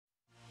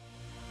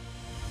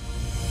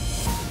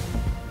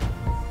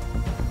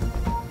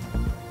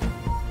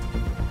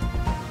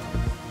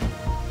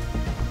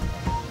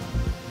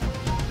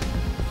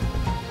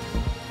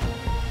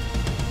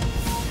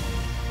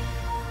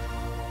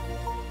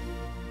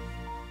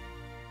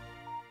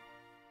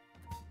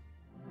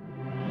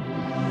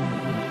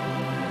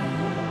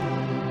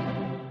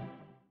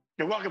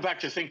Welcome back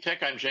to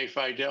ThinkTech. I'm Jay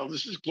Fidell.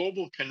 This is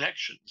Global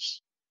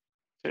Connections.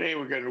 Today,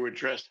 we're going to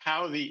address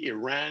how the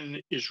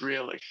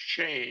Iran-Israel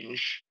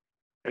exchange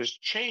has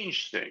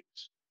changed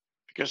things,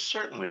 because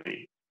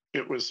certainly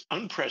it was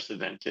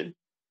unprecedented.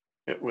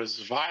 It was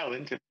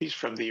violent, at least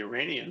from the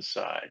Iranian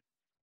side.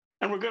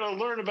 And we're going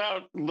to learn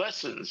about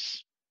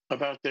lessons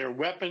about their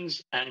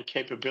weapons and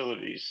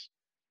capabilities,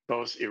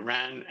 both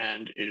Iran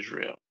and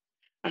Israel.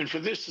 And for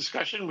this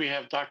discussion, we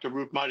have Dr.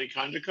 Roopmati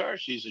Khandekar.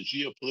 She's a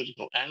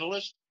geopolitical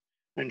analyst,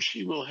 and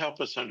she will help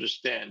us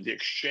understand the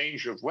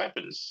exchange of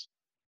weapons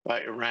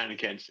by Iran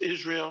against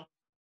Israel,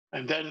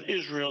 and then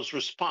Israel's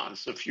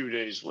response a few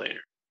days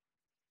later.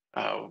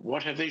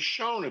 What have they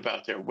shown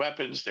about their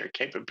weapons, their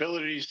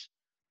capabilities,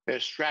 their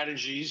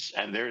strategies,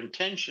 and their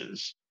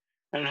intentions?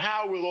 And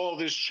how will all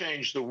this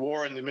change the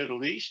war in the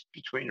Middle East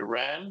between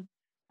Iran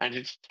and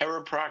its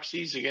terror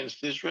proxies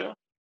against Israel?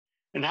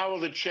 And how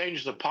will it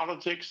change the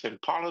politics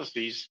and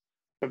policies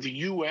of the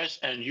US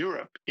and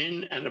Europe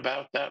in and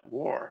about that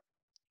war?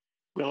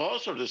 We'll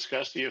also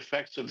discuss the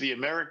effects of the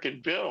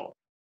American bill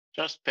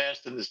just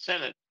passed in the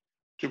Senate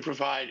to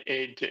provide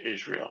aid to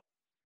Israel.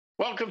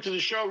 Welcome to the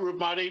show,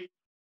 Roopmati.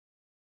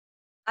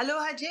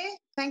 Aloha, Jay.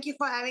 Thank you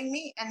for having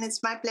me, and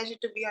it's my pleasure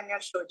to be on your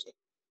show, Jay,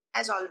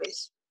 as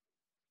always.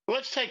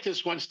 Let's take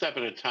this one step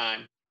at a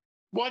time.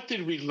 What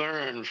did we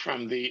learn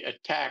from the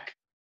attack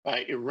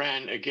by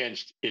Iran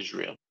against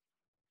Israel?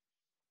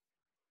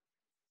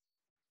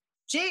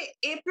 Jay,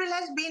 April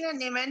has been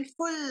an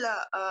eventful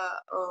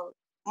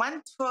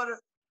month for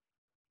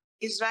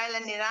Israel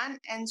and Iran.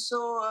 And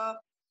so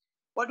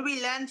what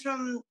we learned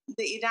from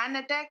the Iran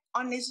attack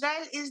on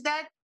Israel is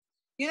that,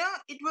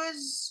 it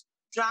was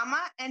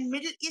drama and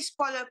Middle East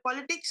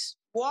politics.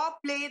 War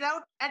played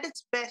out at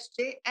its best,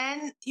 Jay.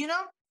 And,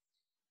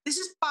 this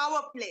is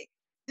power play.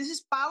 This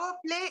is power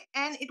play,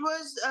 and it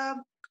was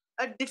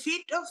a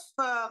defeat of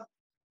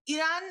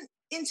Iran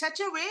in such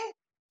a way,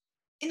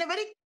 in a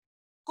very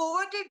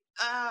coverted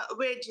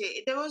way,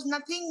 Jay. There was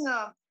nothing,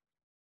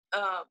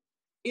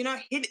 there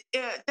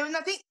was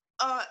nothing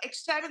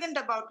extravagant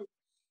about it.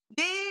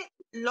 They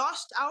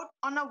lost out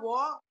on a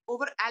war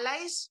over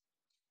allies.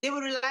 They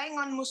were relying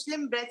on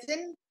Muslim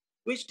brethren,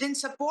 which didn't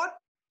support.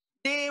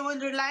 They were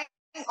relying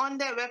on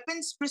their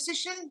weapons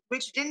precision,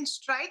 which didn't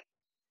strike.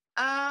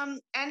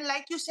 And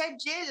like you said,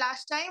 Jay,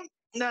 last time,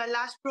 the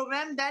last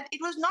program, that it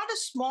was not a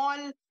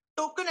small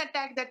token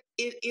attack that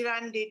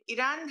Iran did.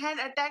 Iran had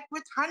attacked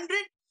with 100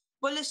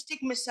 ballistic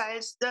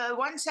missiles, the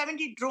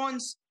 170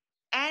 drones,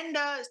 and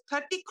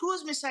 30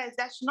 cruise missiles.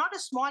 That's not a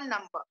small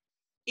number.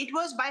 It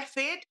was by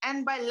fate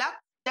and by luck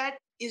that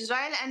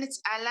Israel and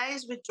its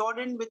allies, with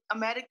Jordan, with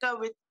America,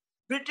 with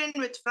Britain,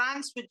 with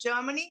France, with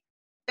Germany,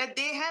 that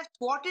they have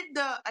thwarted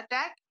the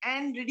attack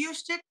and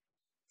reduced it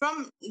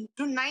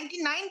to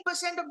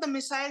 99% of the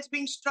missiles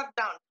being struck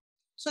down.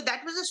 So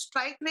that was a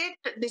strike rate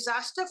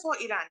disaster for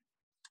Iran.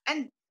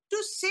 And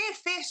to save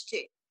face,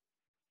 Jay,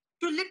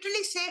 to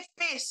literally save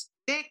face,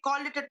 they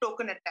called it a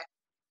token attack.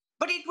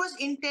 But it was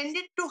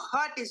intended to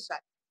hurt Israel.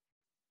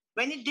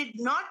 When it did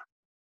not,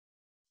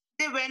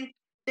 they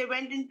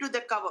went into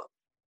the cover.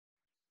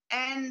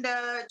 And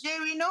Jay,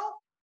 we know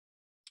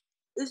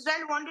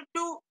Israel wanted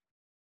to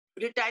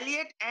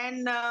retaliate,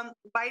 and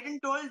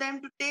Biden told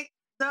them to take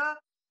the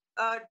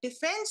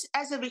defense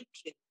as a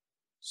victory.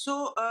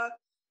 So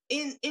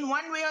in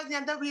one way or the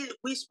other,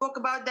 we spoke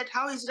about that,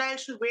 how Israel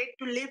should wait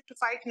to live to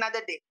fight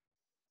another day.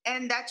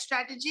 And that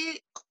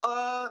strategy,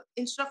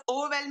 instead of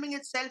overwhelming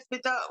itself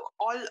with a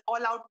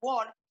all-out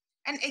war,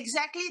 and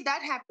exactly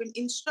that happened.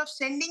 Instead of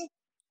sending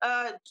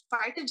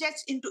fighter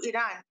jets into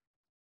Iran,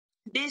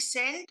 they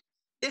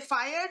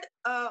fired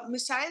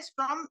missiles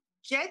from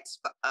jets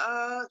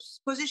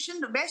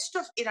positioned west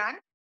of Iran.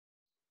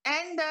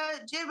 And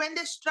Jay, when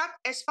they struck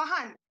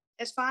Isfahan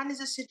is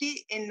a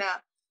city in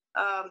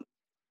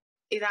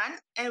Iran,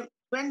 and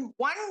when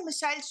one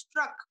missile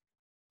struck,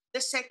 the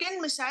second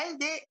missile,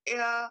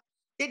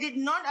 they did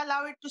not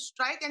allow it to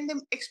strike, and they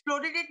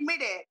exploded it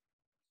midair.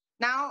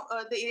 Now,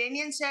 the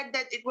Iranians said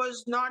that it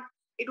was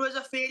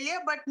a failure,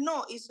 but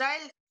no,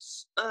 Israel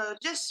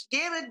just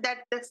gave it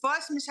that the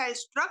first missile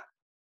struck,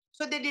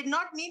 so they did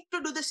not need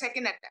to do the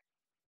second attack.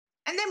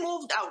 And they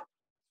moved out.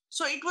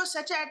 So it was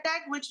such an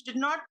attack which did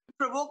not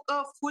provoke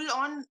a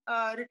full-on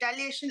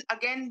retaliation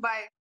again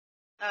by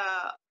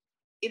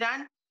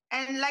Iran.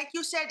 And like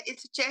you said,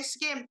 it's a chess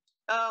game.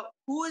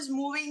 Who is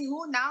moving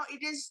who? Now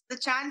it is the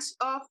chance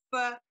of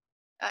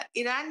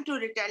Iran to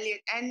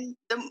retaliate. And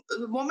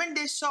the moment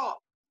they saw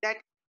that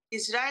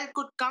Israel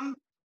could come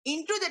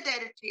into the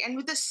territory and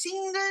with a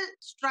single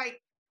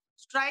strike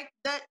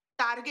the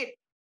target,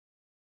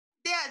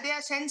 they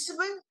are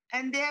sensible,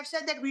 and they have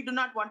said that we do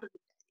not want to do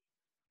that.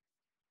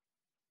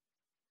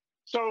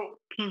 So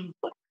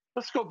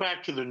let's go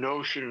back to the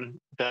notion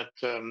that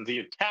the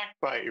attack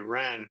by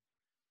Iran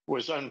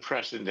was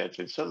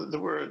unprecedented. So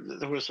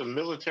there was some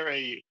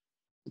military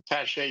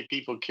attaché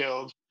people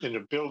killed in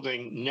a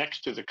building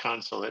next to the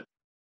consulate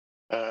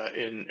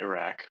in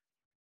Iraq,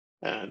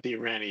 the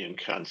Iranian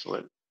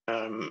consulate,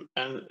 and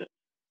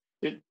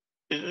it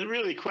is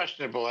really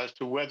questionable as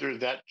to whether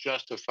that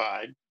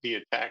justified the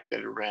attack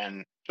that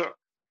Iran took.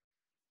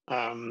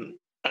 And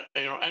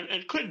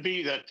it could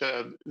be that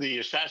the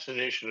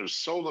assassination of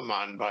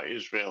Soleiman by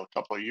Israel a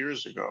couple of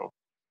years ago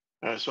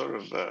was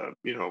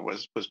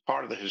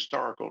part of the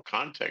historical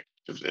context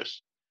of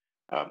this.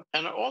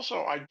 And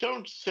also, I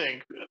don't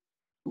think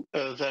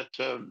that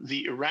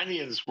the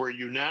Iranians were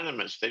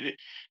unanimous.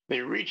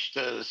 They reached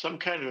some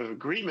kind of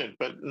agreement,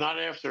 but not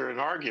after an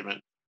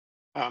argument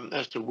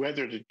as to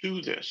whether to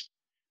do this.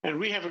 And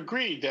we have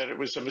agreed that it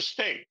was a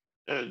mistake,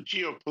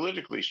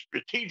 geopolitically,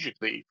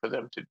 strategically, for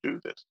them to do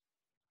this.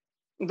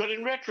 But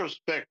in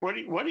retrospect, what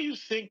do you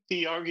think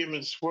the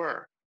arguments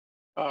were?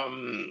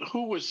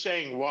 Who was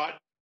saying what?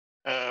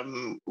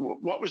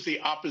 What was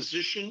the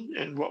opposition,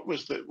 and what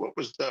was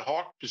the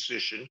hawk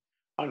position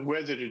on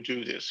whether to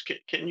do this?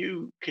 Can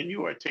you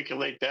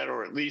articulate that,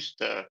 or at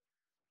least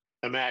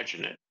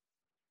imagine it?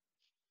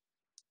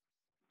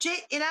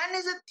 Iran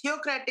is a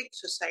theocratic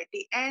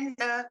society, and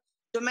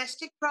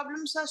domestic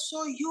problems are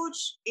so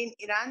huge in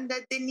Iran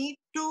that they need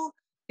to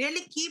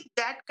really keep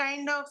that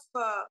kind of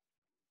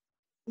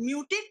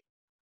muted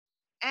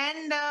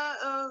and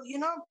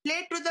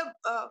play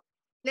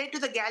to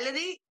the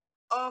gallery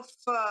of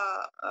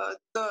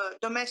the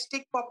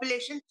domestic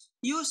population.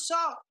 You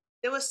saw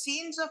there were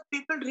scenes of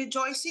people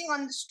rejoicing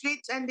on the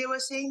streets, and they were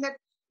saying that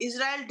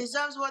Israel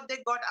deserves what they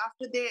got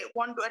after they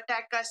want to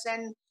attack us,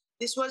 and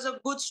this was a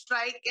good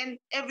strike and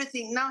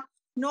everything. Now,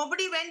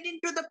 nobody went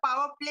into the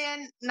power play,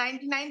 and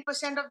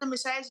 99% of the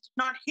missiles did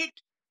not hit,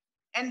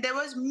 and there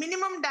was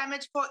minimum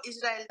damage for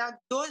Israel. Now,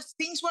 those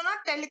things were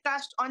not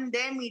telecast on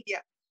their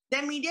media.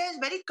 Their media is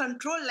very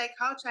controlled, like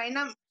how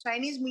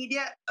Chinese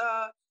media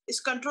is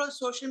controlled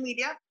social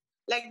media.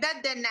 Like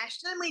that, their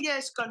national media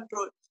is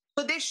controlled.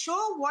 So they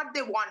show what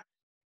they want.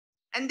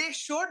 And they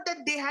showed that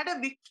they had a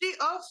victory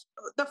of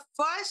the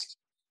first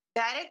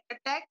direct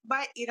attack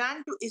by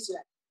Iran to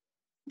Israel.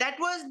 That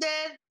was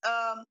their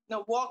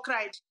war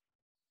cry.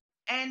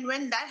 And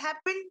when that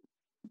happened,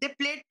 they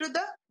played to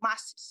the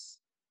masses.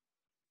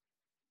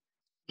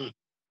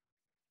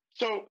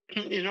 So,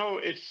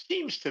 it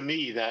seems to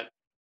me that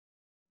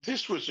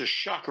this was a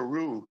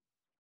shockaroo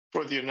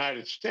for the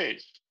United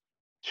States,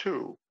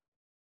 too.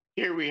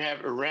 Here we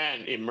have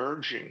Iran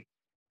emerging,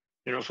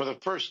 for the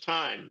first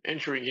time,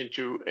 entering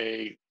into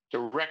a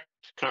direct,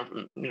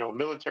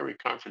 military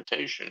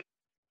confrontation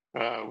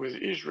with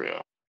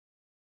Israel.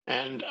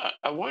 And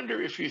I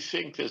wonder if you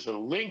think there's a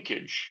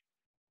linkage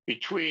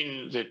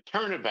between the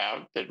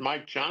turnabout that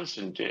Mike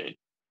Johnson did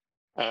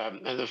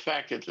and the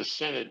fact that the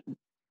Senate,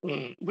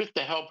 with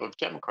the help of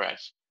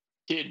Democrats,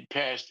 did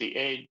pass the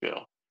aid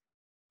bill.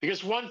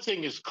 Because one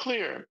thing is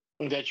clear,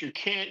 that you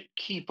can't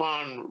keep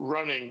on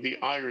running the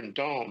Iron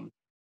Dome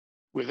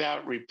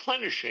without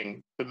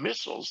replenishing the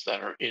missiles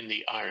that are in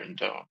the Iron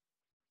Dome.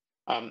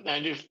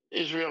 And if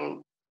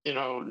Israel,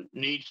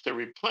 needs to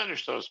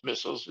replenish those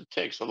missiles, it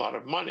takes a lot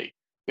of money.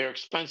 They're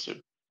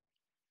expensive.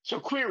 So,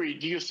 query,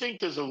 do you think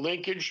there's a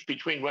linkage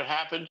between what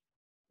happened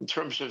in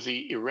terms of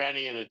the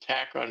Iranian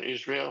attack on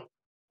Israel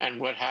and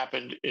what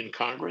happened in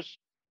Congress?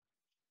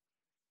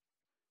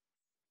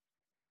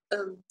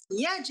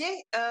 Yeah,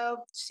 Jay.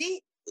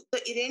 See,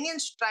 the Iranian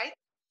strike,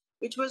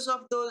 which was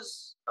of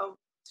those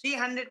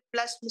 300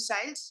 plus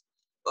missiles,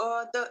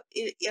 the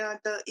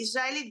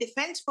Israeli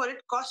defense for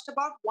it cost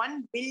about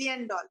 $1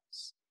 billion.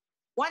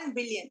 $1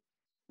 billion.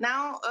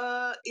 Now,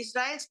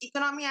 Israel's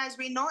economy, as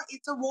we know,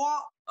 it's a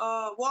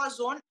war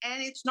zone,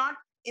 and it's not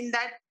in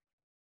that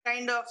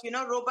kind of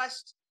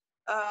robust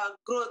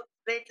growth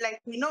rate like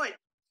we know it.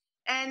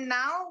 And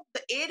now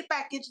the aid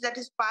package that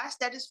is passed,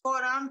 that is for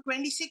around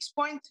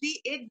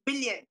 26.38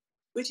 billion,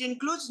 which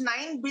includes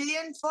 9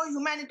 billion for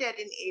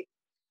humanitarian aid.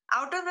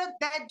 Out of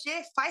that,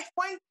 Jay,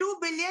 5.2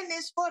 billion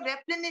is for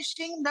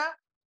replenishing the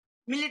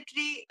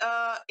military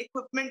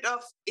equipment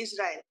of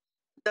Israel,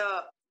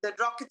 the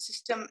rocket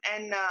system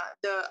and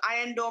the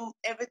Iron Dome,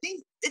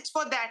 everything. It's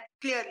for that,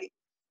 clearly.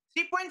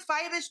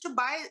 3.5 is to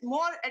buy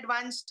more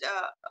advanced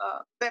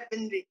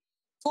weaponry.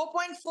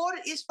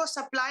 4.4 is for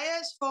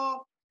suppliers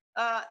for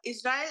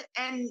Israel,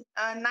 and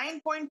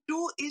 9.2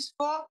 is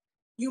for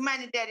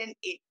humanitarian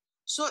aid.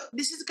 So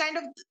this is kind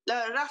of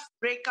the rough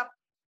breakup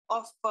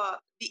of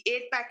the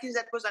aid package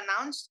that was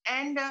announced.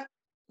 And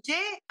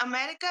Jay,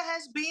 America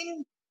has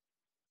been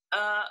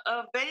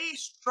a very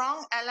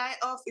strong ally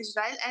of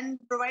Israel and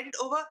provided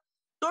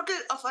total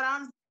of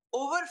around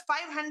over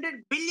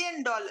 $500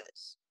 billion.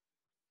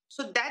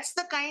 So that's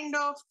the kind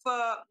of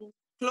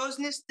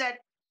closeness that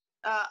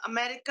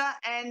America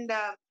and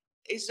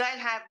Israel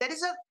have.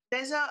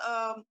 There's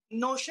a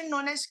notion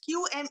known as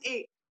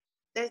QMA,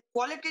 the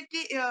qualitative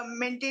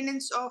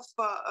maintenance of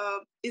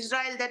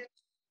Israel, that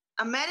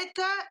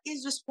America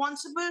is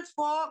responsible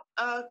for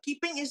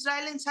keeping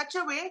Israel in such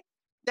a way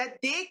that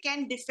they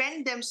can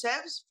defend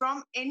themselves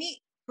from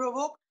any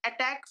provoked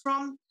attack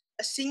from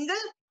a single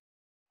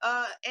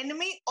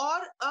enemy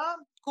or a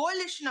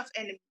coalition of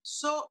enemies.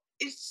 So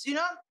it's,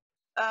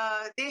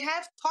 they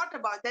have thought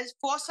about, there's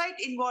foresight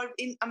involved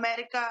in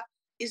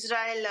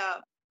America-Israel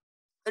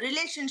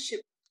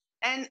relationship.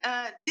 And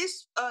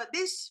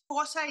this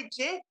foresight,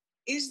 Jay,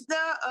 is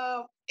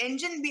the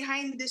engine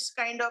behind this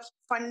kind of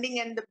funding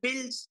and the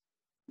bills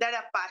that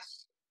are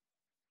passed.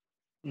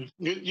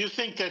 You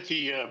think that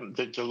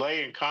the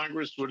delay in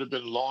Congress would have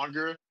been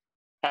longer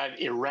had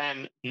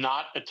Iran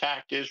not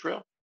attacked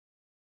Israel?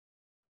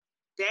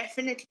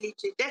 Definitely,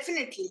 Jay,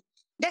 definitely,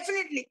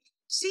 definitely.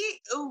 See,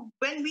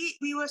 when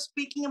we were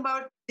speaking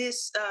about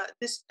this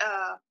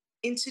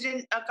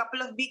incident a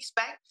couple of weeks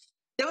back,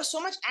 there was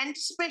so much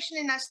anticipation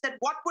in us that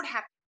what would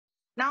happen.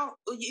 Now,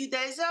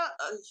 there's a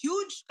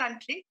huge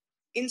country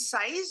in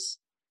size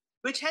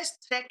which has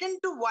threatened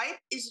to wipe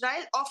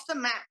Israel off the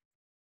map.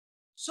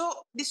 So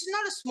this is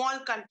not a small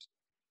country.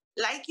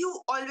 Like you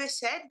always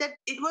said, that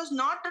it was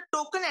not a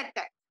token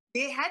attack.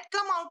 They had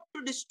come out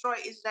to destroy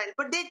Israel,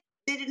 but they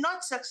did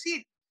not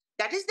succeed.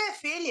 That is their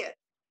failure.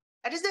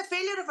 That is their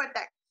failure of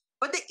attack.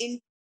 But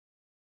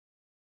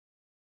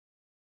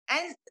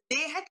and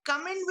they had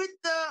come in with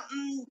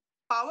the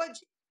power.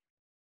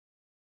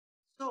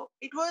 So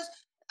it was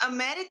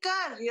America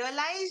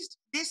realized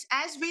this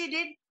as we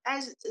did,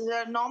 as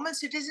the normal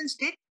citizens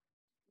did,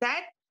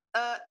 that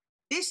uh,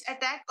 this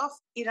attack of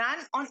Iran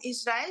on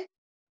Israel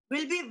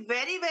will be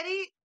very,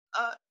 very,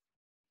 uh,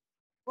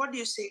 what do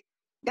you say,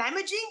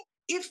 damaging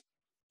if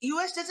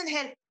US doesn't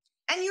help.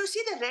 And you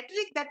see the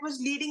rhetoric that was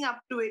leading up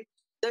to it,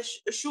 the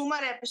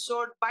Schumer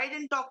episode,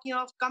 Biden talking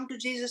of come to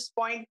Jesus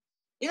point,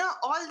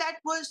 all that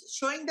was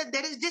showing that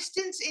there is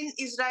distance in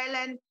Israel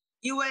and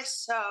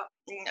US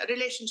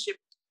relationship.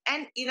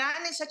 And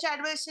Iran is such an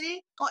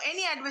adversary, or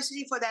any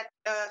adversary for that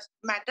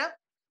matter.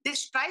 They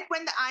strike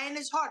when the iron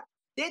is hot.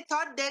 They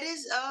thought there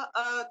is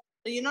a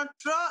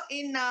draw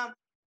in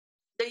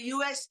the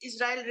US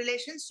Israel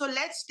relations. So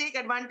let's take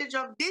advantage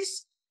of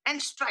this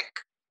and strike.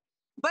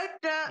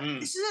 But Mm.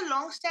 this is a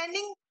long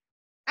standing,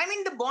 I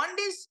mean, the bond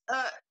is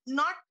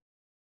not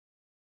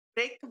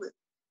breakable.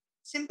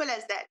 Simple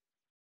as that.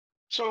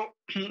 So,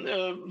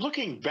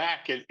 looking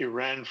back at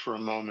Iran for a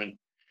moment,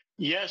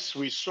 yes,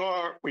 we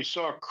saw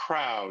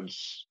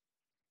crowds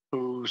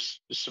who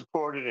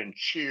supported and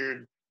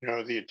cheered,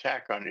 the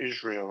attack on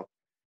Israel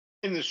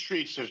in the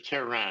streets of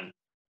Tehran.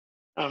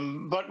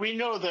 But we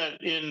know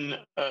that in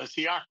a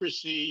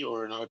theocracy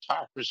or an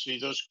autocracy,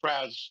 those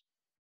crowds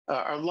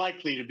are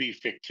likely to be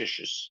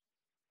fictitious.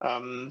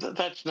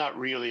 That's not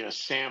really a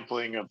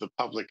sampling of the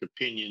public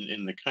opinion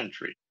in the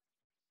country.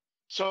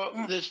 So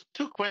Mm. there's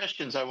two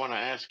questions I want to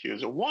ask you.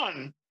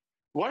 One,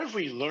 what have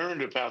we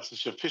learned about the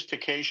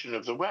sophistication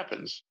of the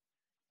weapons?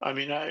 I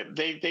mean,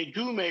 they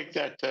do make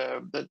that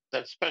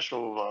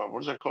special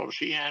what is it called,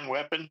 Sheehan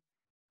weapon,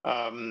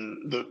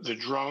 the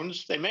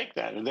drones. They make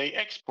that and they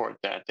export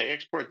that. They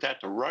export that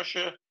to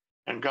Russia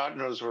and God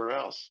knows where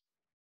else.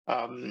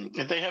 And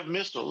they have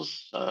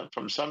missiles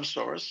from some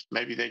source.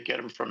 Maybe they get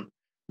them from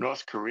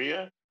North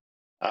Korea.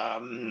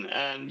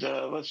 And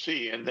let's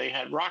see, and they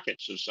had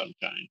rockets of some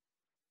kind.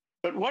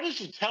 But what does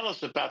it tell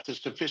us about the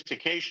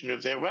sophistication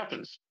of their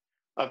weapons?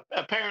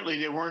 Apparently,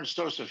 they weren't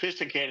so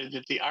sophisticated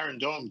that the Iron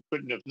Dome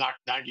couldn't have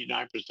knocked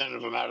 99%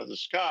 of them out of the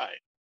sky.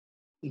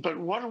 But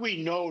what do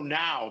we know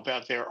now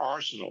about their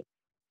arsenal?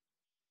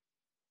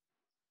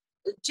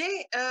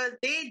 Jay,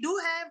 they do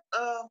have,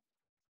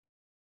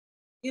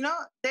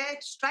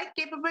 their strike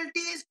capability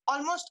is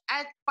almost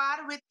at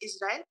par with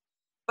Israel.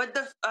 But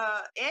the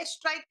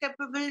airstrike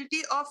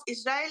capability of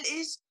Israel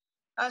is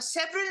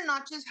several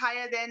notches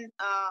higher than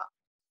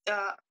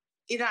uh,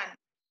 Iran.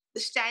 The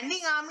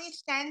standing army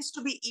stands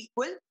to be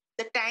equal.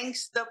 The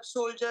tanks, the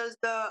soldiers,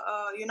 the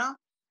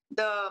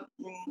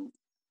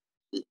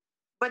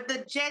but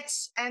the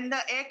jets and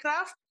the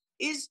aircraft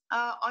is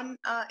on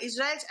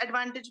Israel's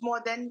advantage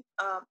more than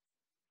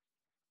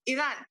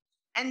Iran.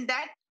 And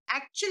that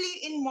actually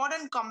in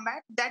modern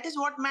combat, that is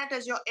what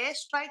matters. Your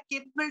airstrike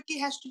capability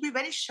has to be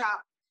very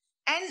sharp.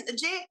 And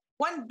Jay,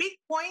 one big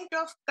point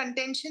of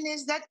contention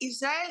is that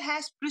Israel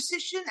has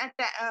precision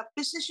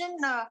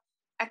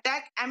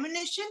attack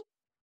ammunition,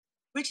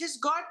 which has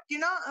got,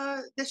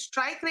 the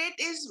strike rate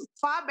is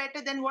far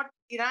better than what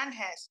Iran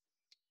has.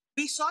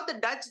 We saw the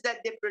duds that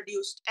they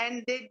produced,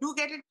 and they do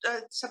get it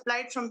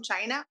supplied from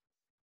China,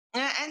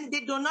 and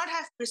they do not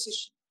have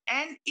precision.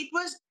 And it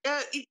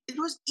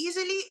was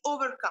easily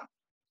overcome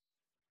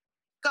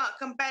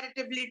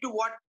comparatively to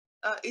what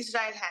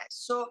Israel has.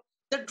 So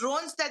the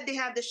drones that they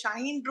have, the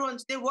Shaheen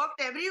drones, they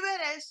worked everywhere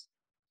else,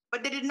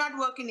 but they did not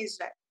work in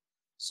Israel.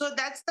 So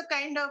that's the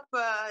kind of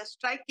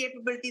strike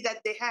capability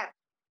that they have.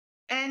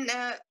 And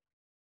uh,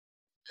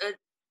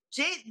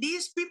 Jay,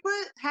 these people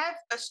have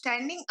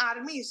standing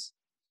armies,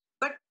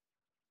 but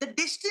the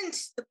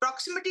distance, the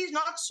proximity is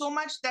not so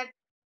much that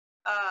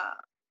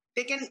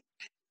they can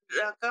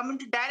come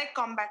into direct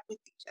combat with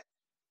each other.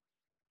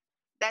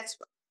 That's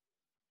what.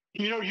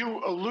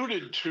 You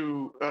alluded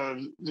to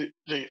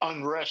the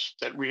unrest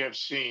that we have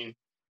seen,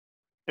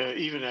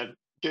 even at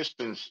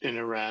distance in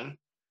Iran.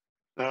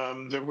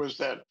 There was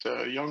that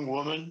young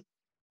woman,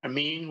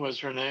 Amin was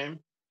her name,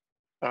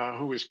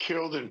 who was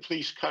killed in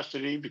police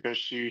custody because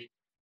she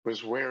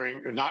was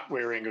not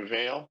wearing a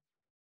veil.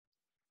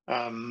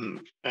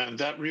 And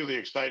that really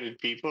excited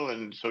people.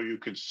 And so you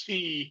could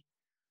see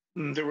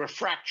there were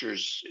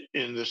fractures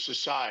in the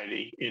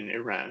society in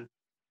Iran.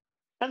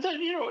 And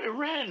then,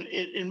 Iran,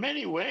 in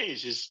many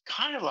ways, is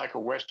kind of like a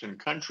Western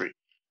country.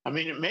 I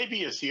mean, it may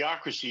be a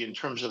theocracy in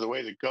terms of the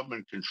way the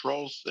government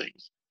controls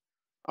things.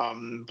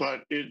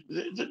 But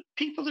the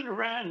people in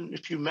Iran,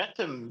 if you met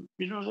them,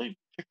 they're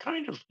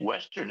kind of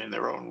Western in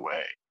their own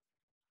way.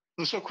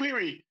 And so,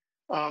 query,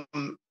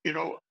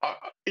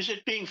 is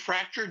it being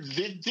fractured?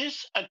 Did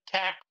this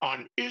attack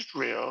on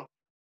Israel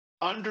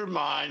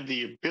undermine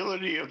the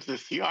ability of the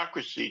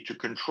theocracy to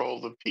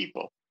control the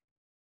people?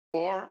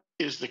 Or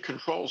is the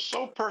control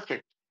so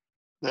perfect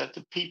that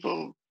the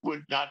people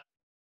would not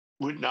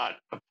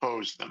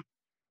oppose them?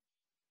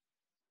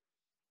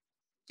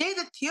 Jay,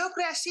 the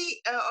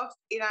theocracy of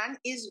Iran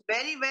is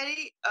very,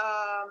 very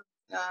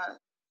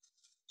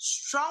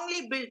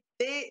strongly built.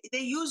 They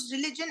use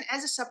religion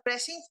as a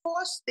suppressing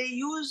force. They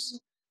use,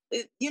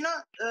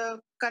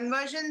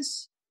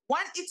 conversions.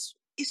 One, it's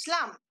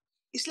Islam.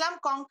 Islam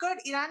conquered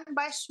Iran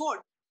by sword.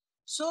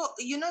 So,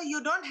 you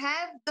don't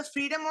have the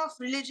freedom of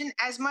religion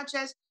as much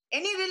as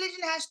any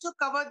religion has to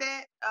cover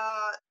their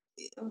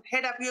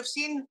head up. You have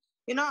seen,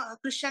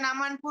 Christian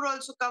Amanpur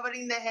also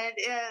covering the head,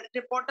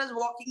 reporters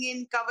walking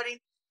in, covering.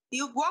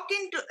 You walk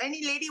into,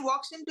 any lady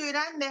walks into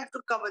Iran, they have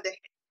to cover their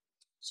head.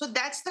 So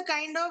that's the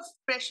kind of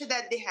pressure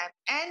that they have.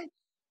 And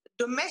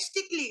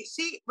domestically,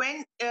 see,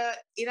 when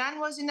Iran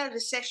was in a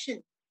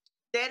recession,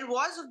 there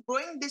was a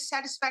growing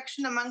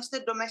dissatisfaction amongst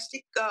the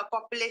domestic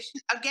population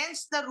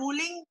against the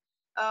ruling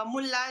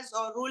mullahs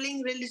or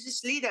ruling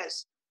religious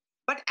leaders.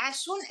 But as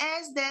soon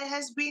as there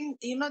has been,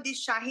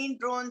 these Shaheen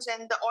drones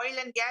and the oil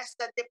and gas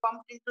that they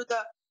pumped into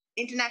the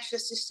international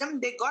system,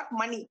 they got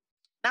money.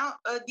 Now,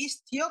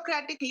 these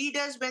theocratic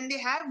leaders, when they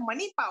have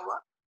money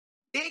power,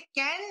 they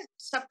can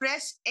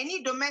suppress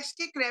any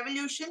domestic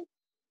revolution.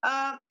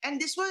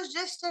 And this was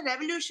just a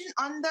revolution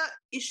on the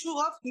issue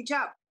of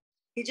hijab.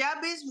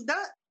 Hijab is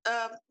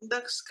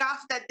the scarf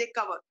that they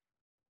cover.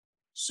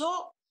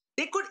 So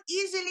they could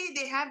easily,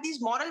 they have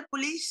these moral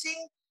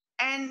policing,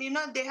 and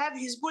they have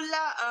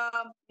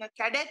Hezbollah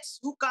cadets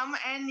who come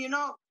and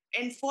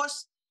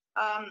enforce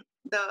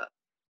the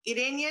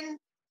Iranian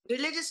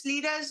religious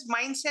leaders'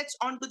 mindsets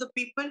onto the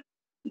people.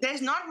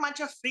 There's not much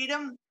of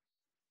freedom.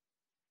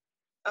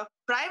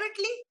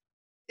 Privately,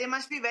 they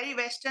must be very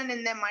Western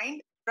in their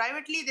mind.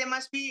 Privately, they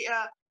must be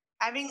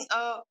having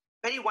a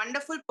very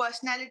wonderful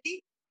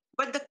personality.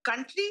 But the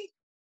country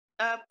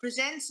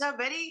presents a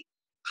very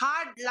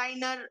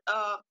hardliner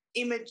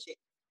image,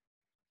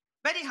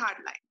 very hard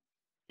line.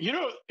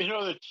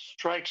 It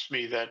strikes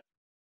me that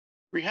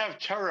we have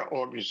terror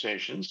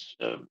organizations,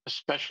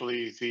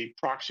 especially the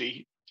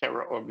proxy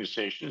terror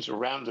organizations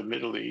around the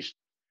Middle East,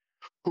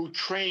 who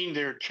train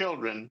their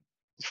children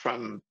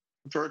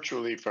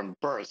virtually from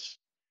birth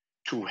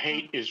to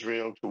hate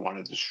Israel, to want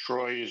to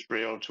destroy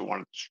Israel, to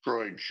want to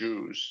destroy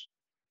Jews.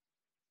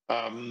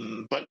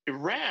 But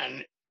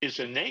Iran is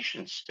a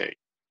nation state.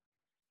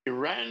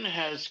 Iran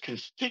has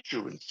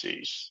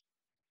constituencies,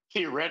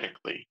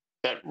 theoretically,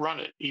 that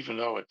run it, even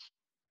though it's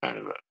kind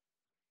of a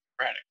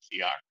democratic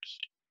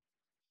theocracy.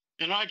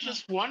 And I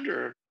just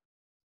wonder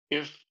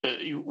if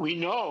we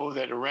know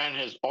that Iran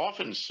has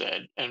often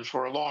said, and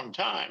for a long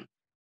time,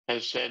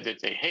 has said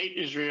that they hate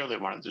Israel, they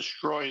want to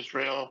destroy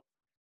Israel.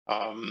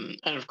 And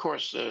of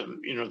course,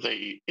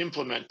 they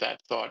implement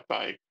that thought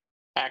by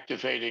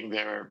activating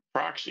their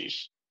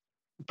proxies.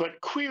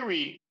 But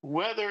query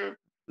whether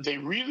they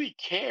really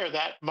care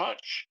that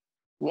much.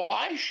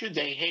 Why should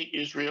they hate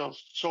Israel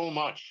so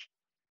much?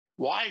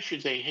 Why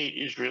should they hate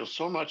Israel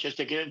so much as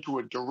to get into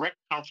a direct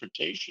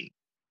confrontation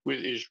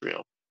with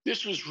Israel?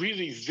 This was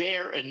really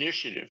their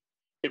initiative.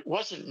 It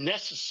wasn't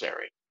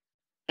necessary.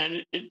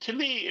 And to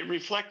me, it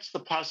reflects the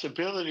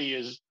possibility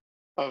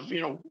of,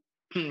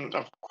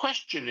 of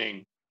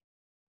questioning.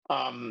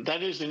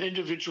 That is, an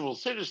individual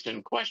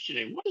citizen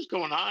questioning what is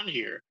going on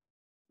here.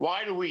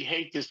 Why do we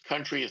hate this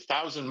country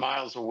 1,000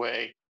 miles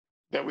away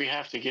that we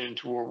have to get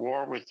into a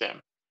war with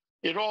them?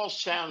 It all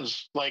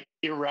sounds like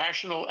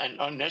irrational and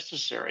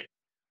unnecessary.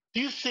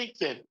 Do you think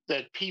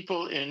that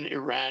people in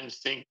Iran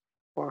think,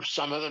 or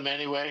some of them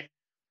anyway,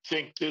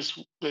 think this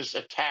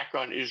attack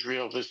on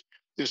Israel,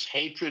 this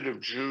hatred of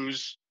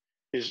Jews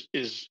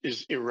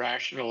is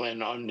irrational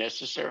and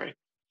unnecessary?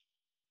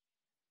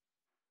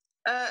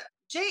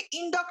 Jay,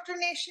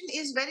 indoctrination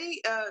is very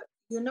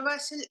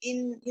universal.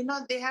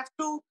 They have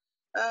to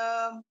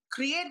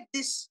create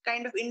this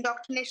kind of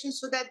indoctrination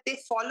so that they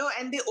follow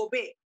and they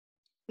obey.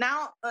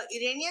 Now,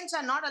 Iranians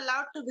are not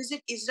allowed to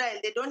visit Israel.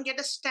 They don't get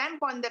a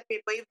stamp on their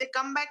paper. If they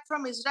come back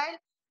from Israel,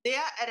 they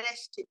are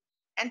arrested.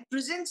 And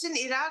prisons in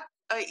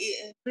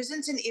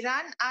prisons in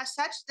Iran are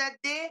such that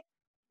they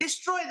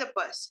destroy the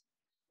person.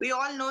 We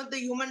all know the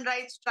human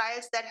rights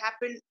trials that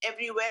happen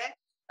everywhere.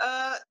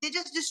 They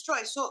just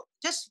destroy. So,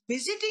 just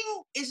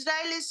visiting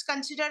Israel is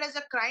considered as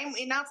a crime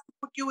enough to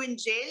put you in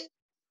jail.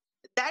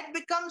 That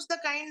becomes the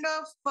kind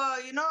of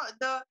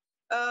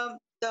um,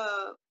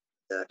 the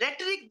the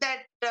rhetoric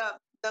that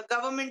the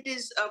government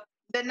is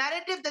the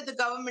narrative that the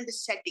government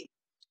is setting.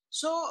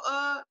 So,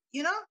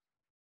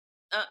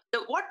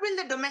 what will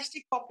the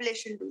domestic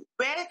population do?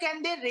 Where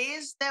can they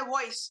raise their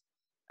voice?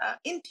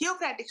 In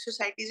theocratic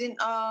societies,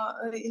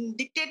 in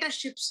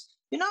dictatorships,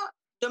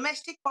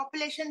 domestic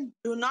population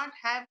do not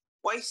have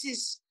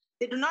voices.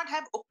 They do not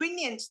have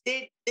opinions.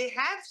 They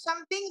have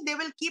something. They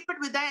will keep it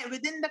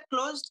within the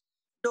closed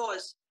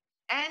doors.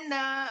 And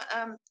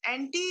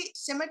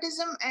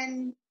anti-Semitism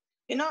and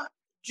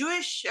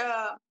Jewish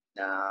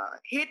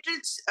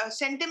hatred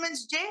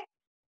sentiments, Jay,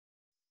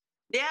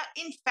 they are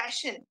in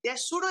fashion. They are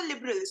pseudo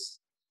liberals.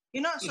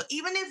 So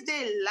even if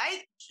they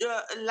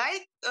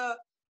like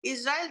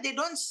Israel, they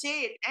don't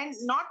say it, and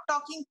not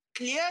talking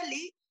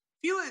clearly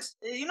fuels.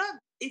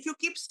 If you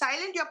keep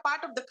silent, you're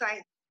part of the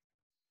crime.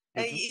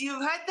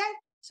 You've heard that.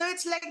 So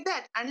it's like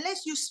that.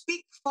 Unless you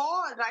speak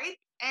for right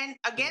and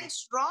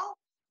against wrong,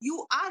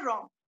 you are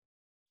wrong.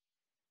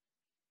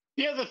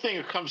 The other thing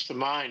that comes to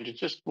mind,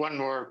 just one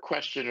more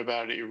question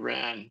about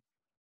Iran,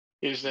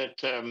 is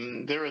that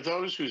there are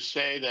those who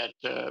say that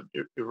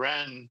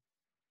Iran,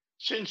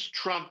 since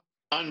Trump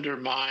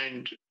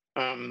undermined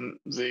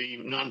the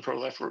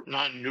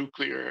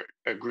non-nuclear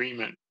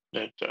agreement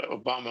that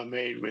Obama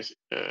made with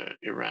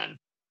Iran,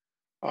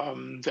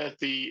 that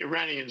the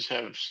Iranians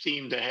have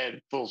steamed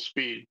ahead full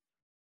speed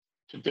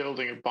to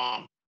building a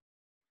bomb.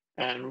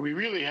 And we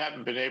really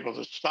haven't been able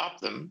to stop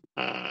them.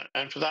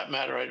 And for that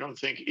matter, I don't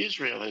think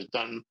Israel has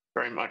done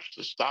very much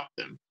to stop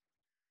them.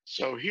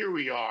 So here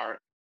we are.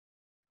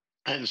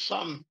 And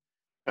some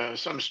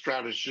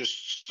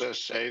strategists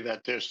say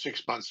that they're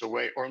 6 months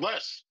away or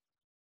less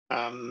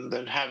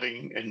than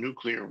having a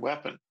nuclear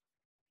weapon.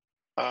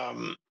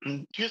 Do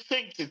you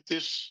think that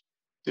this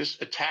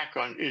attack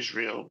on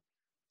Israel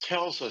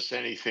tells us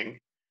anything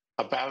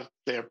about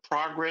their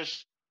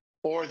progress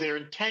or their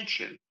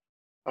intention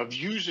of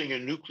using a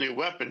nuclear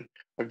weapon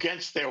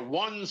against their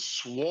one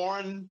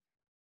sworn,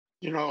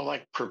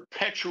 like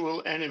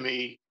perpetual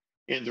enemy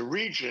in the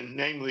region,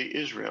 namely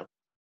Israel?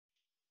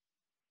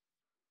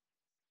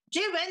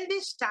 Jay, when they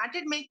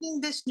started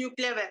making this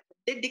nuclear weapon,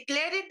 they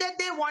declared it that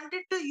they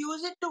wanted to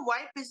use it to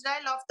wipe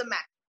Israel off the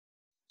map.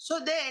 So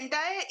their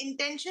entire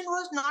intention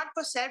was not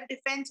for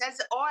self-defense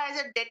or as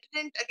a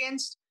deterrent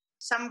against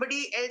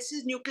somebody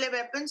else's nuclear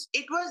weapons.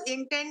 It was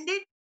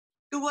intended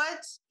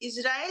towards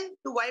Israel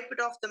to wipe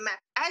it off the map,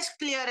 as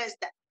clear as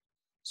that.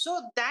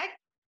 So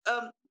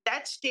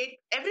that state,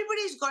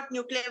 everybody's got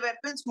nuclear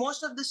weapons.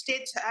 Most of the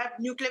states have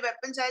nuclear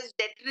weapons as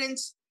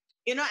deterrents.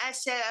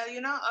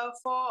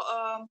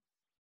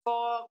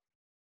 For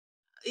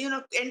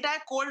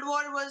entire Cold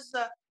War was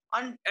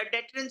on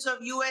deterrence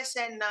of US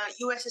and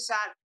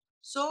USSR.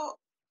 So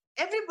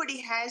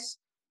everybody has,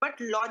 but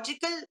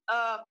logical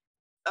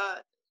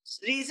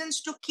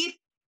reasons to keep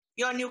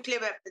your nuclear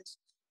weapons.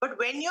 But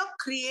when you're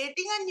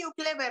creating a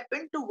nuclear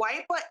weapon to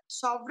wipe a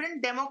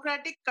sovereign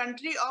democratic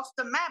country off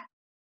the map,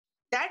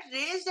 that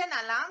raised an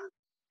alarm,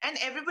 and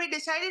everybody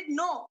decided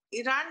no,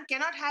 Iran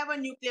cannot have a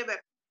nuclear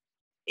weapon.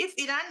 If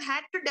Iran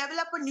had to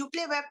develop a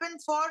nuclear weapon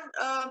for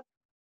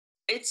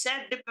its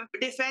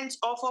self-defense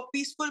or for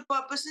peaceful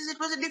purposes, it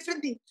was a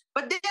different thing.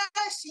 But they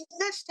are a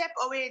single step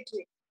away,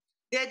 Jay.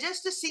 They are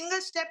just a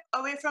single step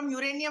away from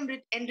uranium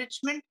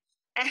enrichment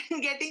and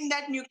getting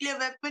that nuclear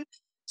weapon.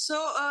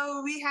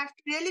 So we have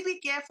to really be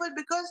careful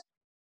because,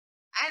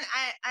 and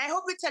I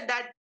hope it's a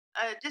dud.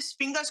 Just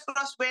fingers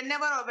crossed,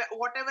 whenever or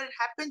whatever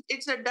happens,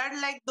 it's a dud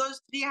like those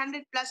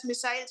 300 plus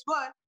missiles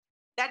were.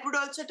 That would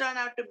also turn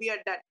out to be a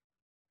dud.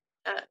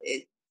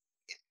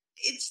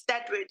 It's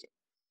that way.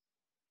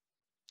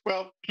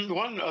 Well,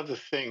 one other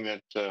thing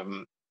that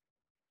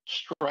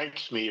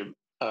strikes me,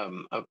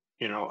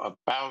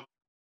 about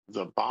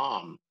the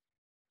bomb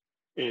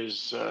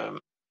is,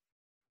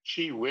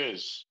 gee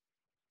whiz,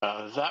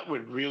 that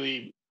would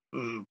really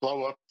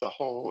blow up the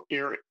whole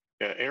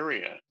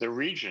area, the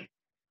region,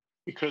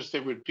 because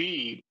there would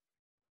be,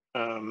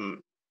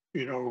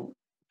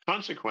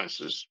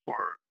 consequences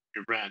for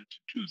Iran to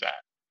do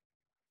that.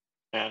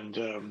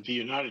 And the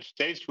United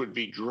States would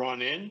be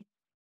drawn in.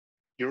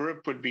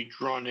 Europe would be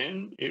drawn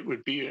in. It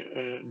would be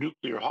a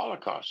nuclear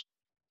holocaust.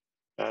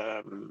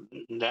 And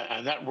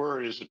that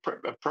word is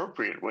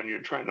appropriate when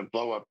you're trying to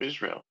blow up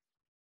Israel.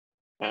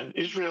 And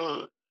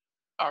Israel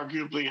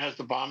arguably has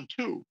the bomb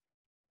too.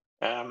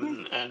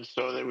 And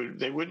so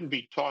they wouldn't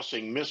be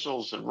tossing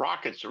missiles and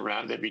rockets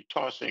around. They'd be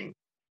tossing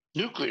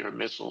nuclear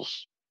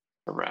missiles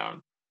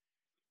around.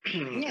 Yes.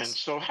 And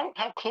so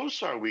how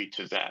close are we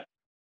to that?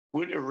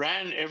 Would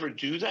Iran ever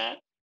do that?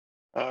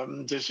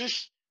 Does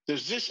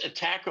this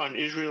attack on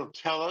Israel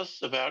tell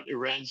us about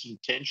Iran's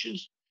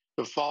intentions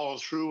to follow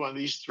through on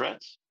these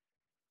threats?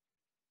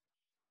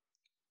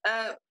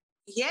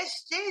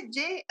 Yes,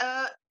 Jay.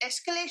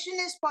 Escalation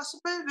is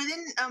possible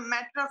within a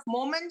matter of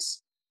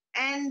moments.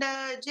 And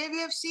Jay, we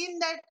have seen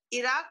that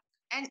Iraq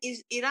and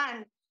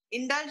Iran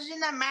indulged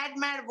in a mad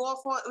war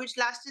which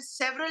lasted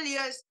several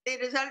years. They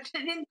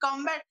resulted in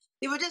combat.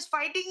 They were just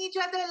fighting each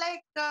other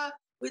like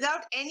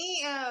without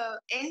any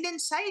end in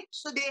sight.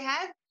 So they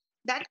have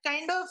that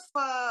kind of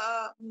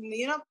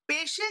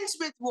patience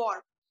with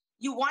war.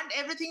 You want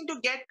everything to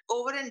get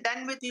over and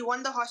done with. We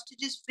want the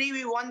hostages free.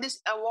 We want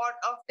this war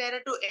of terror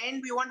to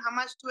end. We want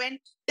Hamas to end.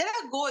 There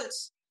are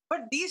goals,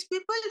 but these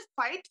people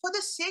fight for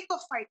the sake of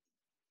fighting.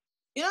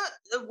 You know,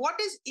 what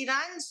is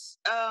Iran's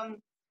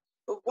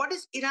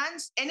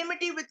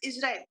enmity with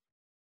Israel?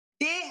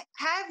 They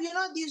have,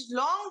 these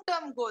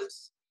long-term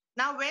goals.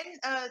 Now, when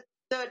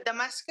the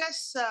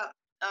Damascus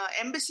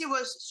embassy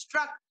was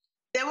struck,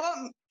 there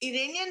were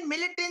Iranian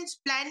militants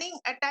planning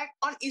attack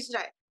on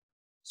Israel.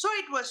 So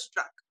it was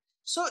struck.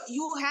 So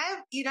you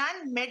have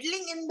Iran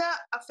meddling in the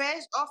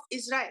affairs of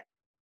Israel.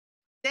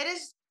 There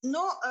is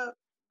no,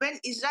 when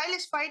Israel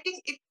is fighting,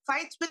 it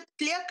fights with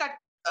clear-cut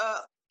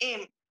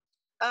aim.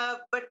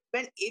 But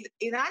when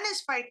Iran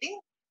is fighting,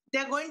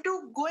 they're going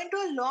to go into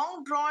a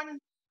long-drawn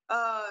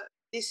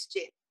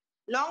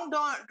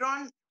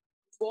long-drawn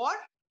war,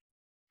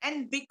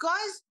 and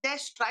because their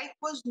strike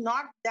was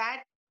not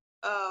that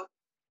uh,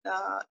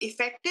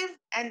 effective,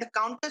 and the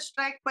counter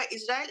strike by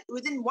Israel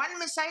within one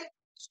missile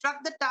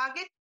struck the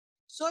target,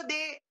 so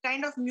they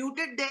kind of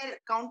muted their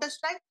counter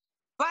strike.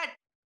 But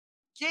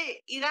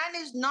Jay, Iran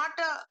is not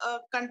a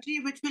country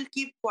which will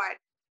keep quiet.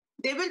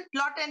 They will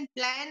plot and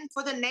plan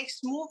for the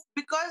next move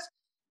because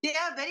they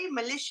are very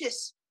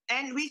malicious.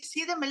 And we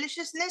see the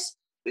maliciousness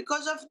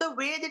because of the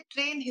way they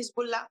train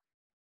Hezbollah,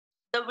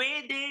 the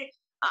way they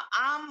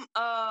arm,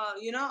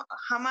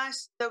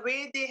 Hamas, the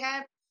way they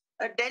have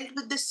dealt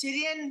with the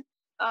Syrian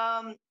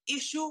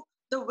issue,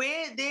 the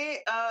way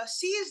they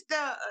seized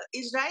the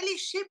Israeli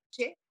ship.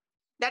 Jay,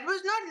 that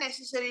was not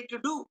necessary to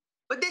do,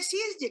 but they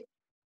seized it.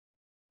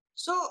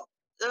 So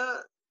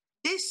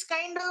this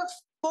kind of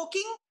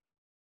poking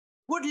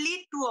would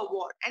lead to a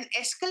war. An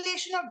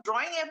escalation of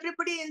drawing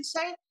everybody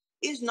inside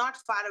is not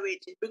far away,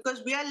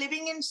 because we are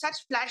living in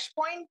such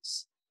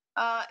flashpoints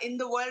in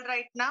the world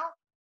right now.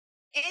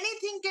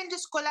 Anything can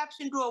just collapse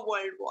into a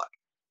world war.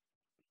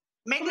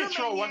 Let me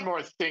throw one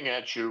more thing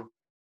at you,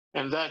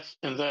 and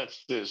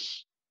that's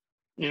this.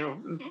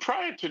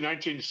 Prior to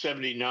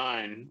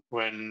 1979,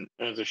 when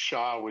the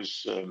Shah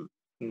was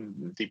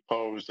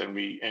deposed and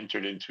they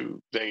entered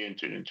into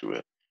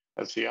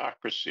a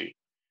theocracy,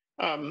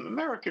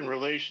 American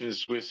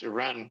relations with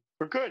Iran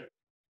were good.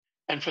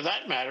 And for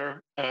that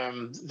matter,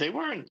 they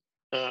weren't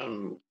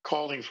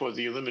calling for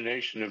the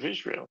elimination of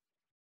Israel.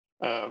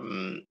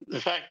 In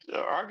fact,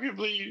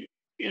 arguably,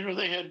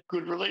 they had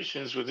good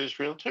relations with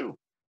Israel too.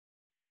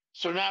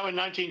 So now in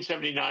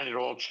 1979, it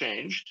all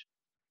changed.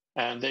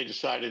 And they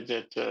decided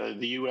that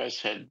the U.S.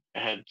 had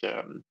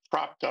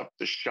propped up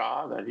the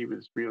Shah, that he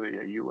was really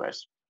a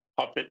U.S.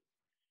 puppet,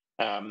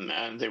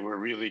 and they were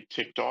really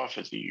ticked off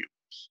at the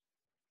U.S.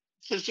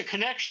 There's a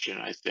connection,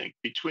 I think,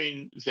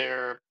 between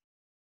their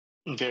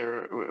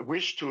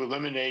wish to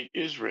eliminate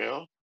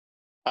Israel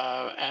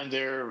and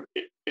their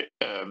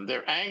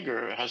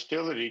anger,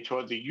 hostility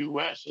toward the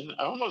U.S. And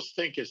I almost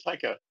think it's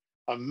like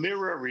a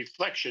mirror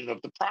reflection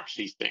of the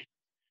proxies thing.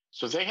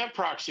 So they have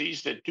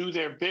proxies that do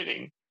their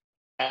bidding,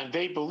 and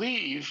they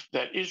believe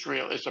that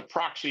Israel is a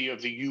proxy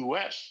of the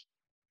U.S.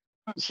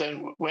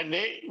 So when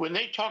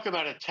they talk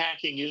about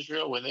attacking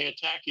Israel, when they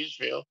attack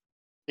Israel,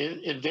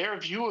 in their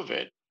view of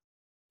it,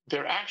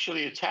 they're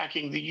actually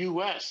attacking the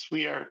U.S.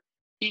 We are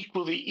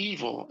equally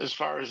evil as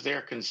far as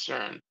they're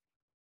concerned.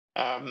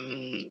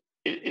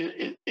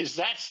 Is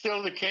that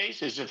still the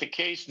case? Is it the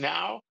case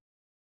now?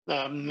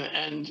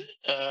 And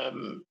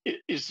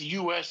is the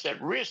U.S.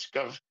 at risk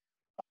of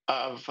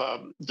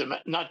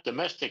not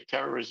domestic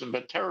terrorism,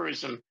 but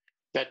terrorism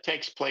that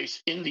takes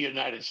place in the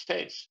United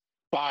States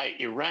by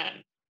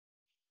Iran?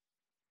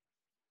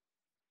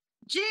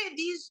 Jay,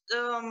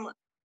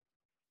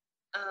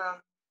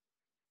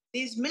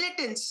 these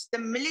militants, the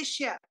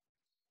militia,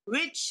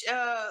 which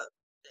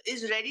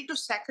is ready to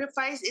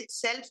sacrifice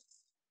itself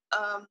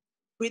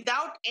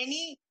without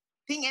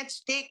anything at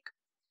stake,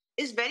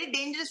 is very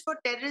dangerous for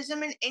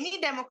terrorism in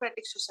any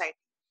democratic society.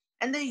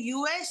 And the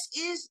US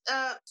is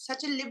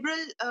such a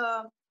liberal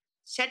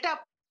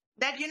setup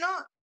that,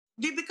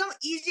 we become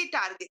easy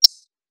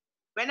targets.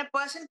 When a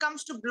person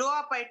comes to blow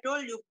up, I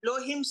told you, blow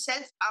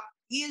himself up,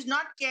 he is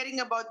not caring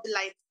about the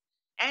life.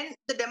 And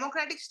the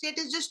democratic state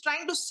is just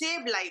trying to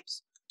save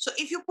lives. So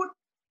if you put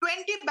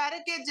 20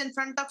 barricades in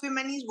front of him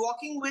and he's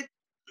walking with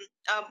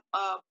a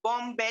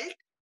bomb belt,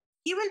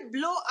 he will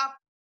blow up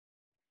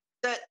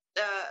the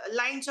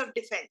lines of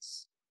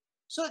defense.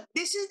 So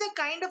this is the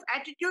kind of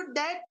attitude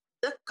that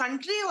the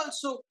country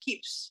also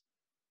keeps.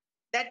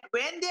 That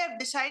when they have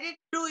decided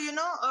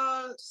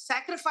to,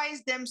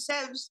 sacrifice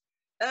themselves,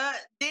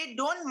 they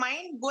don't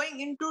mind going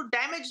into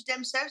damage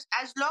themselves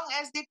as long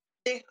as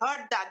they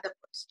hurt the other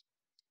person.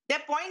 Their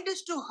point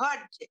is to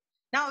hurt.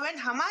 Now, when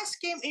Hamas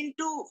came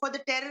into for the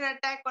terror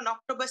attack on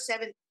October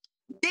 7th,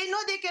 they know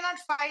they cannot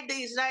fight the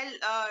Israel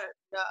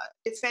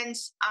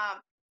defense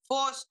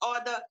force or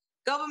the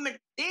government.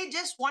 They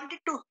just wanted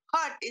to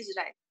hurt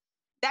Israel.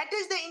 That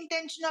is the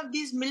intention of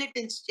these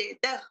militants.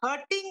 The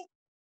hurting,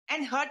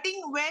 and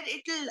hurting where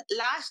it will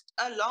last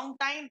a long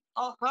time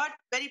or hurt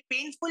very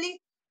painfully,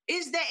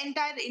 is the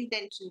entire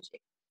intention.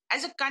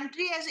 As a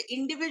country, as an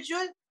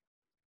individual,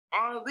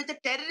 with a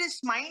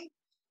terrorist mind.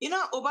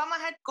 Obama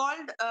had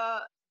called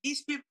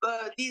these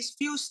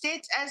few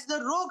states as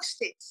the rogue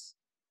states.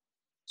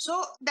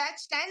 So that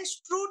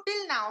stands true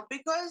till now,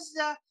 because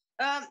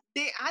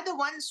they are the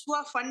ones who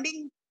are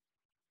funding,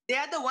 they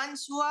are the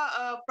ones who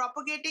are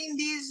propagating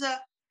these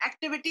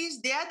activities,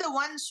 they are the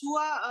ones who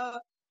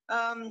are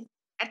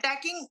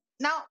attacking.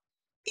 Now,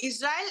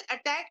 Israel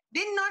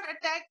did not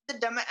attack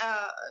the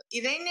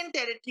Iranian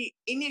territory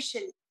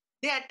initially.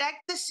 They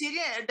attacked the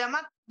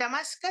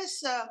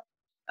Damascus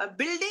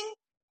building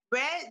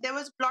where there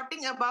was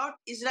plotting about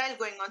Israel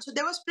going on. So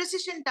there was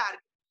precision target.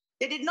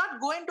 They did not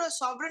go into a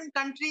sovereign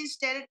country's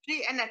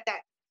territory and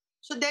attack.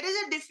 So there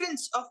is a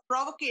difference of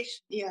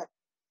provocation here.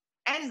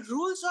 And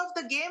rules of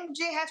the game,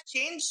 Jay, have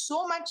changed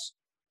so much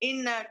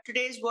in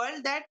today's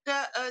world that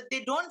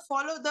they don't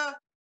follow the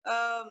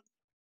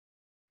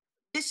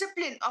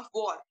discipline of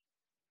war.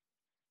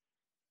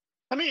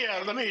 Let me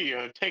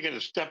take it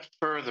a step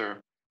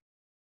further.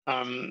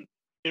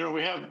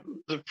 We have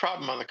the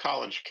problem on the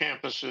college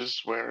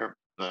campuses where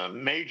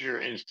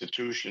major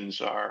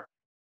institutions are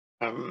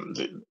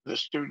the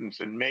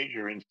students in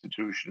major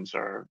institutions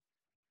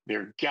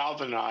they're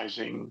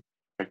galvanizing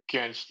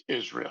against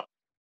Israel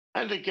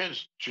and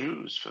against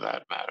Jews for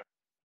that matter.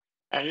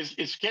 And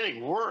it's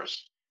getting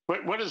worse.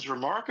 But what is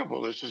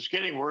remarkable is it's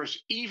getting worse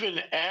even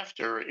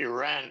after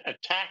Iran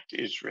attacked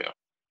Israel.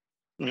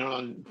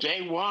 On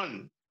day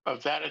one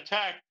of that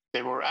attack,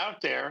 they were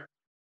out there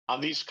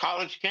on these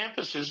college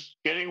campuses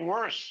getting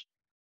worse.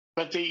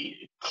 But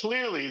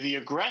clearly the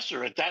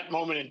aggressor at that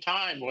moment in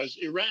time was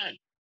Iran.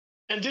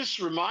 And this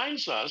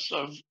reminds us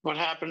of what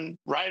happened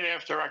right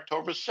after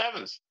October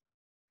 7th.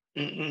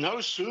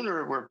 No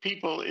sooner were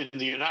people in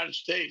the United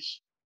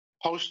States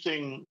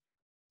posting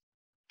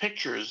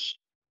pictures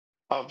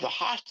of the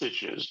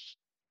hostages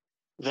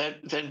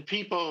than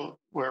people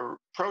were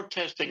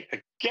protesting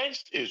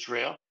against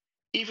Israel,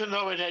 even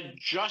though it had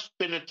just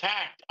been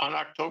attacked on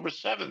October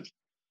 7th.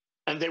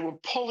 And they were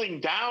pulling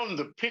down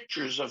the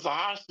pictures of the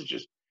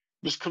hostages. It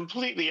was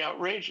completely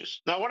outrageous.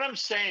 Now, what I'm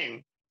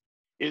saying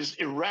is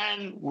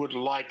Iran would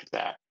like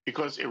that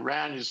because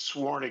Iran is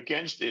sworn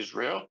against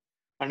Israel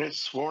and it's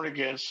sworn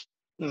against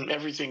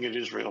everything that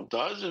Israel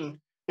does, and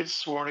it's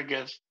sworn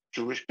against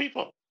Jewish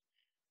people.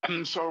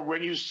 And so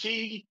when you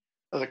see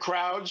the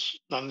crowds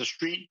on the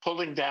street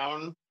pulling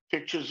down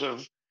pictures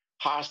of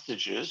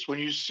hostages, when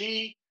you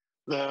see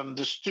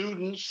the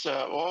students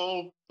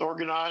all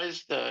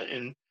organized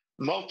in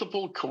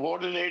multiple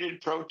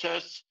coordinated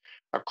protests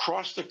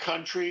across the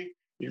country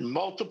in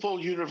multiple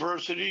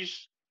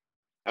universities,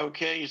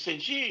 okay, you say,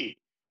 gee,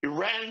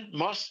 Iran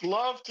must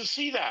love to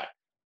see that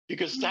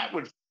because that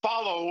would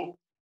follow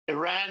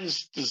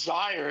Iran's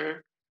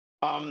desire,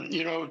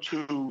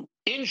 to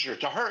injure,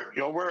 to hurt,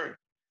 your word,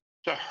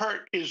 to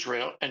hurt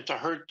Israel and to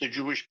hurt the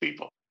Jewish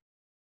people.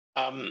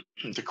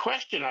 The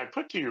question I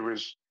put to you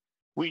is,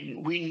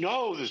 we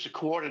know there's a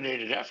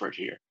coordinated effort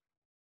here.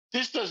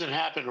 This doesn't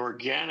happen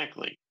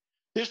organically.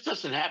 This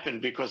doesn't happen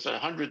because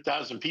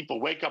 100,000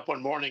 people wake up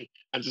one morning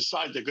and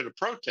decide they're going to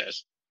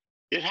protest.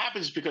 It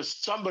happens because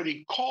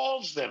somebody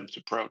calls them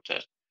to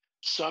protest.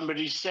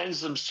 Somebody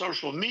sends them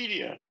social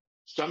media.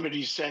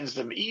 Somebody sends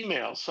them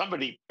email.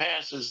 Somebody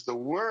passes the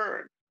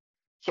word.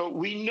 So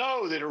we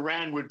know that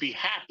Iran would be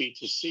happy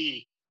to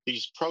see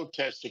these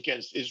protests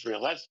against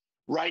Israel. That's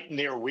right in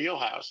their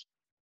wheelhouse.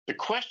 The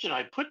question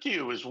I put to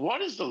you is,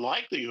 what is the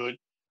likelihood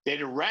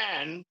that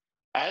Iran,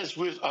 as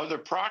with other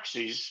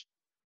proxies,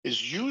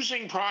 is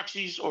using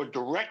proxies or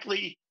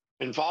directly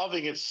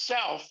involving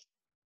itself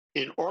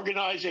in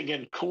organizing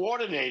and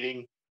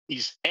coordinating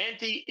these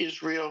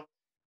anti-Israel,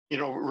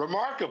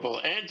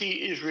 remarkable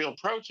anti-Israel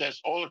protests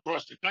all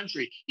across the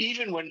country,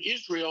 even when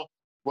Israel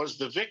was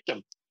the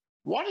victim?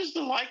 What is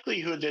the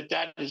likelihood that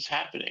that is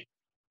happening?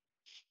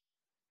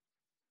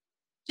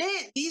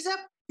 These are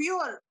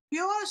pure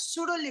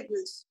pseudo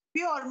liberals.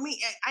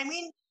 I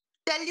mean,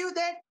 tell you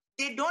that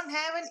they don't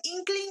have an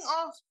inkling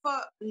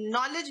of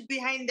knowledge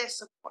behind their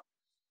support.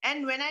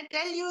 And when I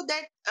tell you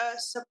that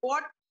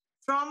support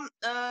from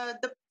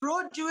the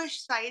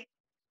pro-Jewish side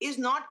is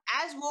not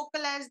as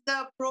vocal as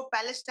the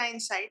pro-Palestine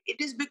side,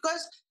 it is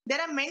because there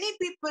are many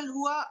people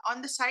who are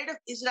on the side of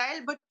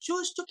Israel but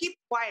choose to keep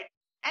quiet.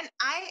 And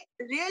I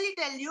really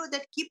tell you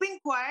that keeping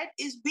quiet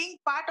is being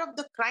part of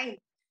the crime.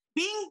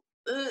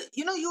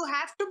 You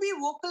have to be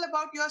vocal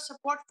about your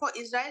support for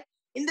Israel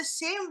in the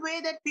same way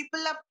that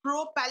people are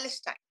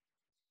pro-Palestine.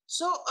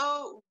 So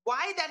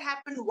why that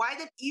happened? Why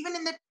that even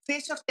in the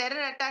face of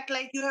terror attack,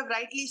 like you have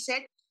rightly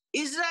said,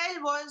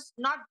 Israel was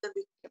not the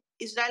victim.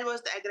 Israel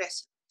was the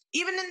aggressor.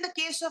 Even in the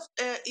case of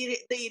the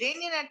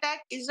Iranian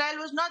attack, Israel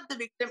was not the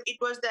victim. It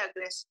was the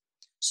aggressor.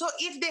 So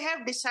if they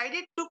have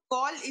decided to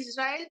call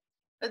Israel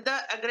the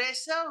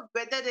aggressor,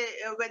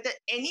 whether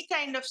any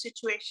kind of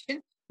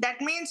situation, that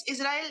means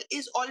Israel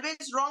is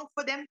always wrong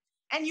for them.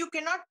 And you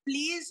cannot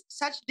please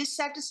such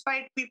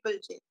dissatisfied people,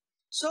 Jay.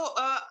 So,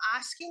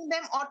 asking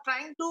them or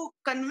trying to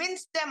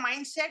convince their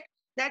mindset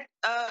that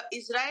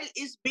Israel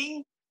is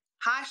being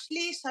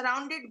harshly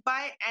surrounded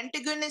by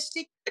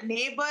antagonistic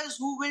neighbors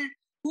who will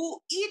who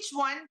each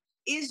one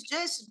is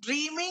just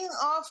dreaming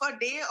of a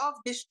day of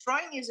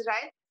destroying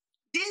Israel.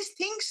 These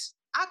things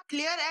are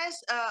clear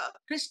as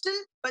crystal,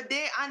 but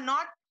they are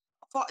not.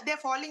 They're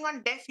falling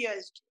on deaf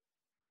ears.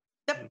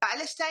 The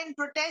Palestine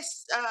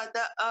protests,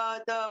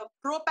 the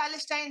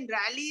pro-Palestine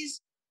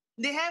rallies,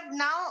 they have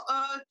now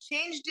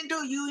changed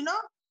into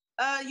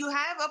you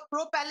have a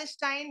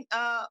pro-Palestine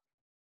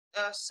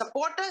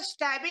supporter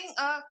stabbing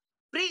a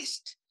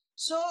priest.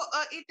 So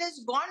it has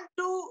gone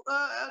to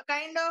a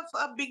kind of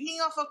a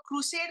beginning of a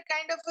crusade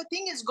kind of a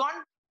thing. It's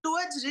gone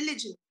towards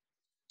religion.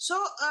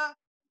 So,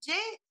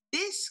 Jay,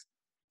 this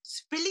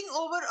spilling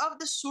over of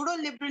the pseudo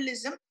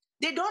liberalism,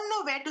 they don't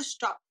know where to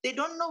stop. They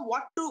don't know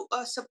what to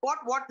support,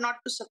 what not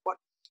to support.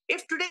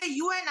 If today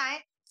you and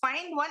I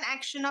find one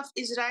action of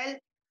Israel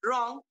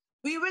wrong,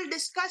 we will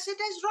discuss it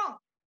as wrong.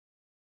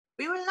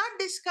 We will not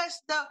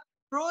discuss the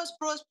pros,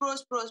 pros,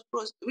 pros, pros,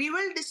 pros. We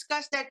will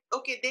discuss that,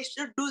 okay, they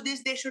should do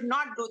this, they should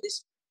not do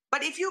this.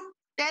 But if you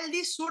tell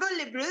these pseudo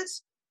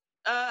liberals,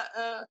 uh,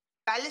 uh,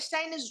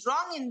 Palestine is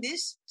wrong in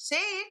this, say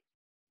it,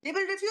 they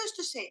will refuse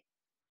to say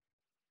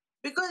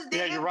because they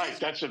Yeah, you're have right.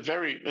 just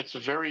That's a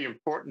very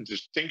important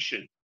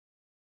distinction.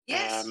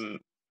 yes, And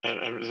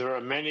there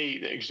are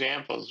many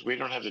examples. We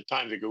don't have the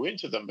time to go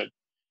into them, but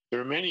there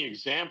are many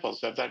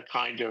examples of that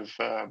kind of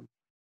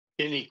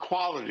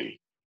inequality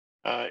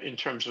in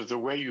terms of the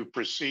way you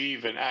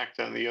perceive and act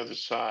on the other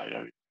side.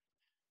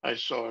 I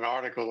saw an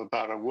article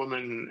about a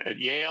woman at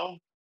Yale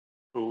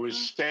who was mm,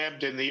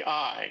 stabbed in the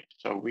eye.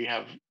 So we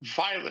have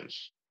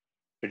violence.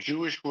 A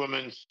Jewish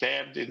woman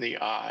stabbed in the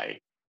eye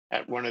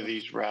at one of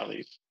these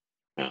rallies.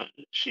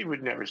 She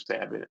would never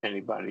stab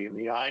anybody in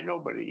the eye.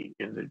 Nobody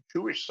in the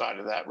Jewish side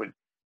of that would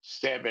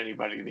stab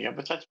anybody in the eye,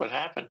 but that's what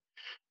happened.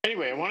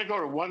 Anyway, I want to go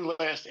to one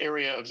last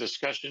area of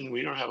discussion.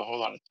 We don't have a whole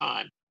lot of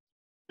time,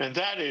 and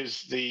that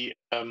is the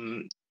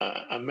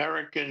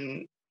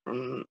American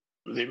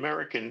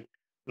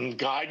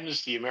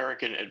guidance, the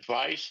American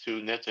advice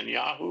to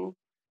Netanyahu.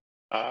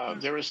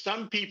 mm, There are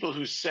some people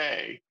who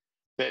say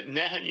that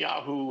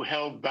Netanyahu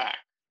held back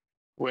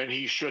when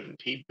he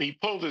shouldn't. He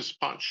pulled his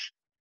punch,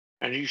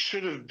 and he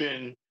should have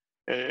been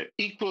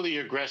equally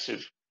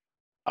aggressive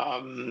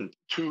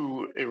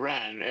to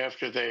Iran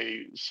after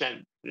they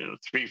sent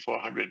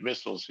 300-400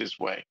 missiles his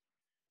way.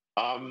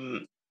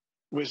 Um,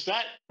 would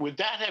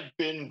that have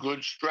been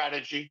good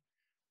strategy,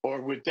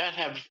 or would that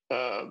have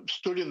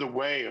stood in the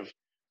way of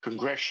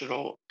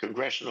congressional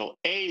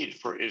aid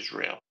for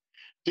Israel?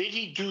 Did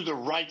he do the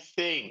right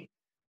thing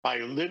by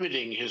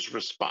limiting his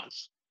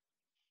response?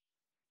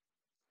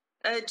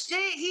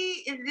 Jay,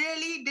 he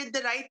really did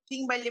the right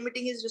thing by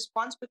limiting his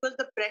response because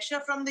the pressure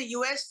from the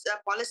US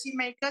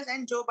policymakers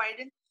and Joe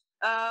Biden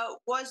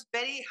was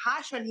very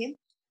harsh on him.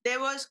 There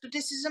was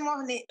criticism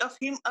of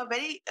him, a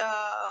very,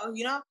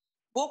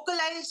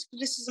 vocalized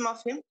criticism of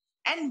him.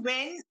 And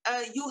when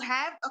you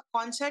have a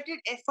concerted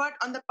effort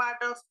on the part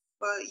of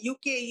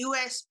UK,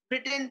 US,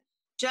 Britain,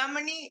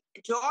 Germany,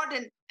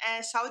 Jordan,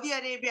 and Saudi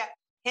Arabia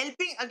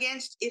helping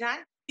against Iran,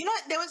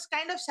 there was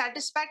kind of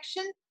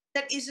satisfaction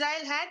that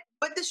Israel had,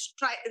 but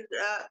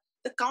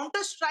the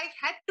counter strike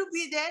had to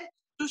be there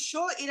to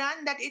show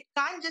Iran that it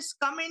can't just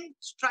come in,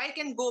 strike,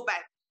 and go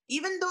back.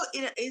 Even though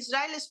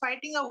Israel is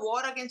fighting a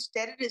war against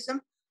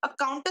terrorism, a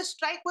counter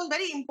strike was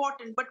very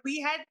important. But we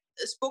had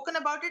spoken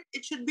about it.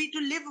 It should be to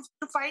live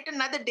to fight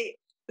another day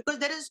because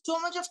there is so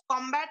much of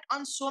combat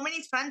on so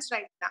many fronts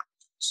right now.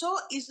 So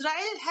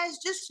Israel has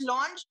just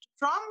launched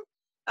from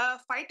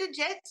fighter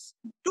jets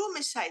 2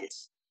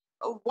 missiles,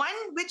 one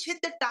which hit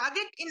the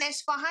target in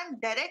Esfahan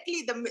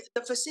directly,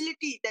 the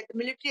facility, that the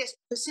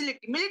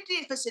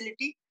military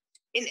facility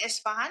in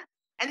Esfahan,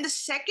 and the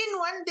second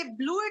one they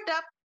blew it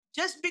up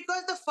just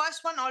because the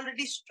first one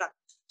already struck.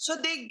 So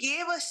they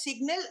gave a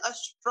signal, a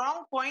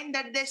strong point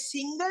that their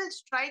single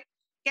strike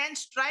can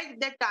strike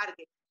their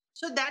target.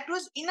 So that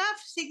was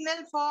enough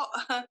signal for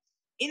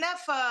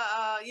enough,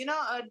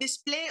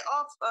 display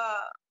of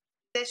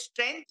their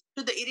strength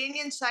to the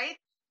Iranian side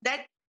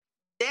that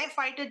their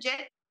fighter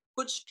jet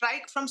could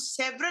strike from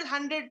several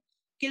hundred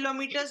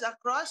kilometers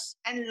across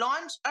and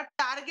launch a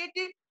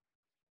targeted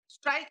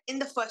strike in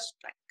the first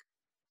strike.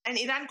 And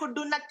Iran could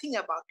do nothing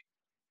about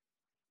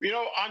it.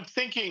 I'm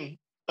thinking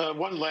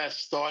one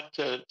last thought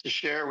to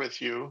share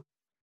with you.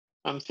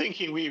 I'm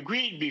thinking we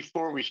agreed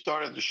before we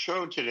started the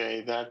show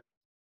today that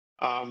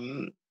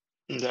um,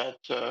 that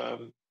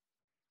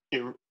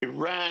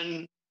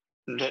Iran,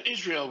 that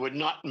Israel would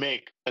not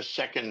make a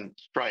second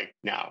strike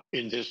now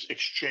in this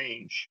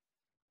exchange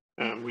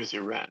with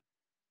Iran.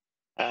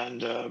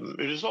 And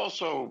it is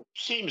also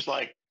seems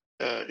like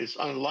it's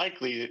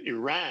unlikely that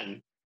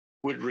Iran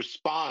would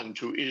respond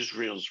to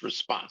Israel's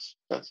response.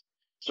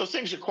 So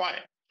things are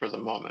quiet for the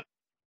moment.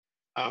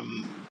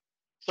 Um,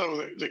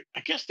 so I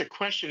guess the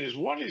question is,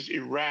 what is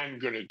Iran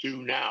going to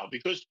do now?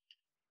 Because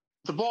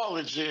the ball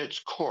is in its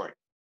court.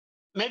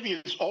 Maybe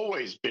it's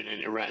always been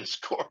in Iran's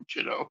court,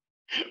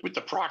 with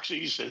the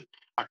proxies and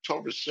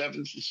October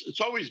 7th.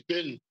 It's always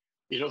been,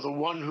 the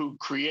one who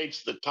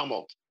creates the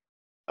tumult.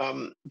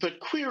 But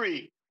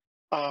query,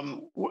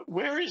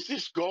 where is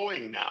this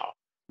going now?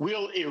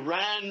 will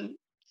Iran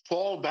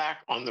fall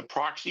back on the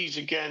proxies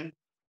again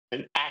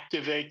and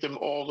activate them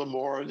all the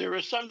more? There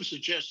are some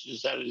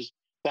suggestions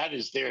that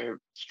is their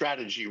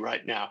strategy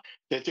right now,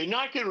 that they're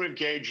not going to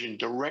engage in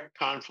direct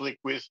conflict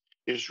with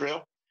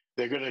Israel.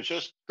 They're going to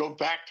just go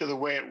back to the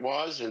way it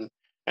was and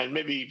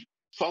maybe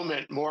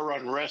foment more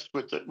unrest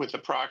with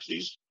the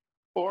proxies.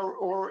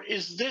 Or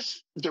is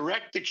this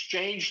direct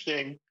exchange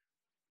thing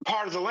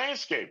part of the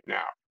landscape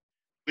now?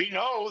 We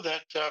know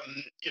that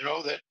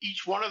that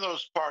each one of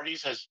those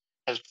parties has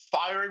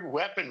fired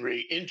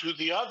weaponry into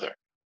the other,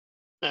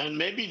 and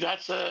maybe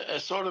that's a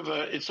sort of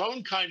its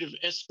own kind of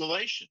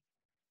escalation.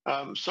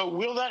 So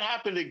will that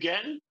happen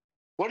again?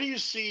 What do you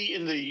see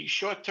in the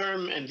short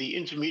term and the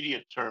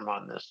intermediate term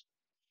on this?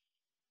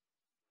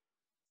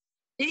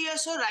 You're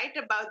so right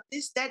about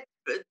this, that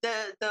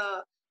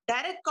the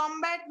direct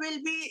combat will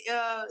be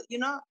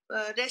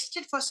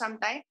rested for some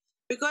time,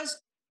 because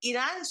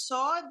Iran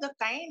saw the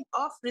kind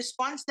of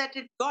response that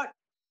it got.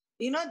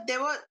 There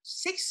were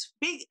 6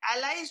 big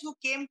allies who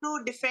came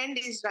to defend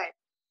Israel.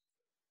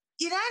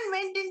 Iran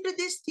went into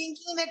this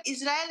thinking that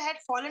Israel had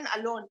fallen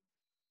alone.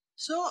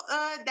 So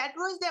that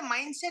was their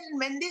mindset. And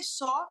when they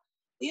saw,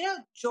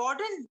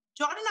 Jordan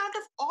out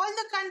of all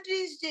the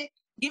countries,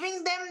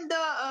 giving them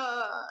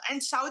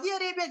and Saudi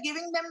Arabia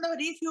giving them the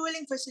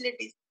refueling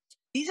facilities.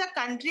 These are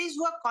countries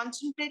who are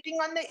concentrating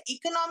on the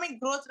economic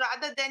growth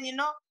rather than,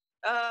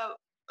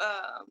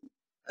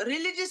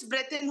 religious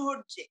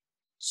brotherhood.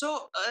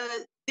 So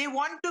they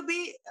want to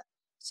be,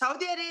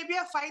 Saudi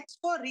Arabia fights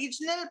for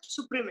regional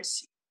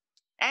supremacy.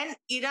 And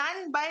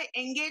Iran, by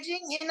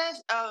engaging in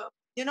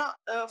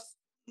a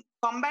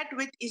combat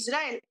with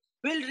Israel,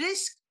 will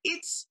risk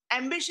its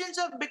ambitions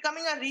of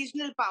becoming a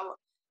regional power.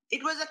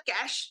 It was a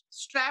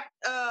cash-strapped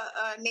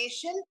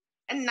nation,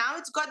 and now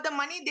it's got the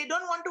money. They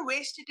don't want to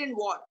waste it in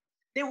war.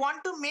 They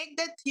want to make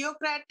the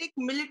theocratic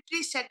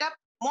military setup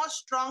more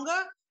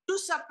stronger to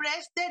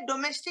suppress their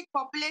domestic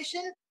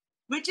population,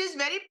 which is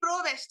very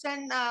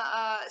pro-Western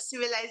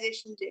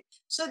civilization.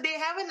 So they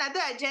have another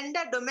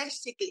agenda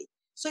domestically.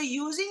 So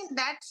using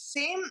that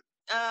same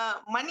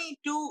money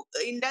to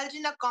indulge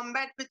in a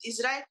combat with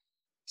Israel.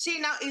 See,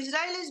 now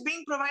Israel is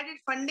being provided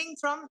funding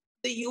from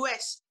the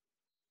US.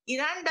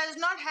 Iran does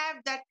not have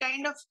that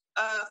kind of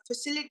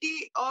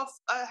facility of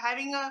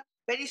having a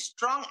very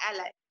strong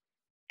ally.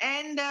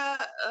 And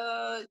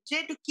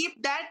Jay, to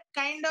keep that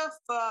kind of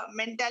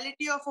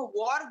mentality of a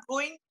war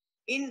going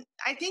in,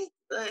 I think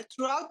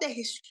throughout the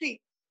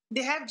history,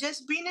 they have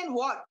just been in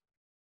war,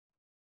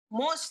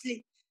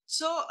 mostly.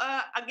 So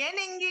again,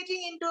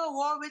 engaging into a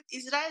war with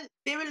Israel,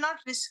 they will not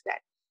risk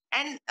that.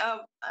 And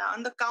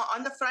on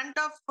the front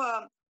of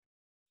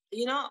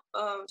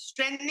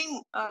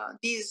strengthening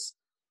these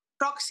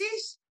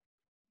proxies,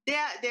 they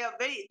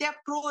are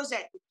pros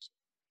at it.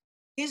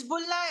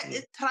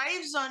 Hezbollah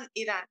thrives on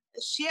Iran.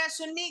 Shia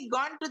Sunni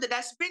gone to the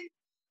dustbin,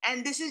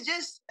 and this is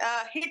just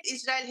hit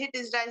Israel, hit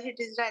Israel, hit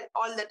Israel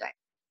all the time.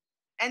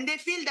 And they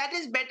feel that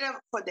is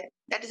better for them.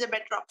 That is a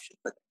better option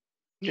for them.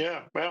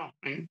 Yeah, well,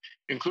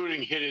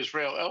 including hit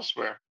Israel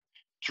elsewhere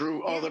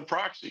through other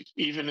proxies,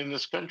 even in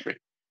this country.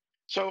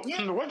 So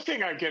the one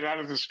thing I get out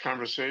of this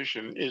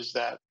conversation is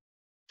that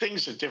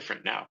things are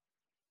different now.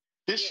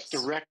 This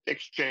direct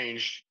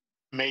exchange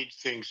made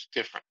things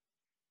different,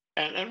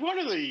 and one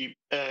of the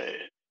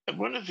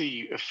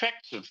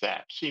effects of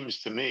that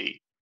seems to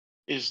me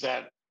is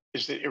that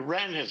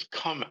Iran has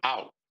come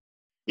out.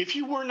 If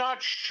you were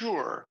not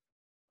sure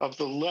of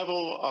the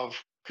level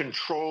of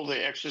control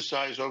they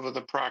exercise over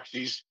the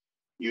proxies,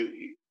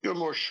 you're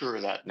more sure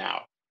of that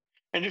now.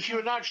 And if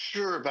you're not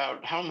sure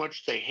about how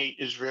much they hate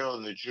Israel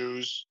and the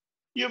Jews,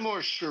 you're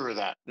more sure of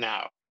that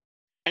now.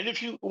 And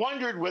if you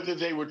wondered whether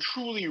they were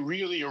truly,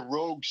 really a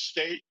rogue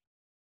state,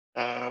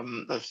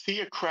 a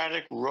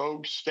theocratic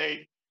rogue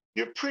state,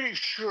 you're pretty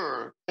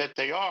sure that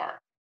they are.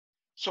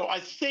 So I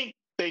think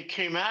they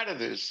came out of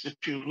this, if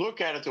you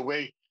look at it the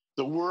way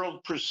the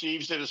world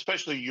perceives it,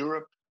 especially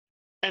Europe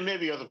and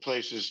maybe other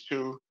places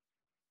too,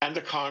 and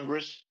the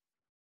Congress,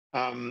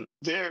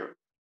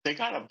 they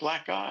got a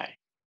black eye.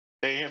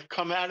 They have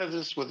come out of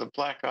this with a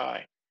black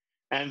eye.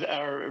 And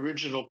our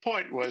original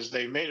point was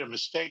they made a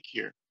mistake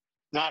here,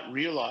 not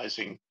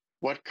realizing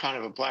what kind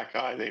of a black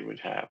eye they would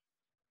have.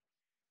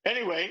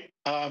 Anyway,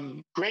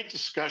 great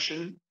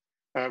discussion.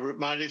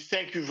 Roopmati,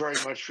 thank you very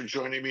much for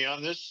joining me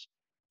on this.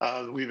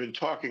 We've been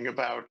talking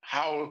about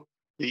how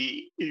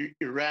the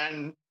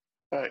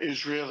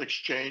Iran-Israel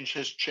exchange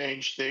has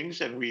changed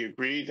things, and we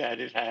agree that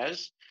it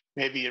has,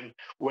 maybe in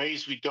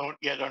ways we don't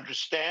yet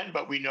understand,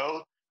 but we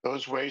know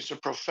those ways are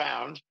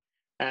profound,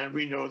 and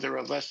we know there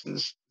are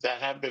lessons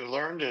that have been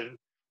learned and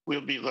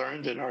will be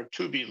learned and are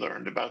to be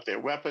learned about their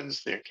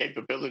weapons, their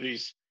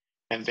capabilities,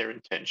 and their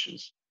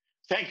intentions.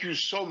 Thank you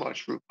so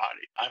much,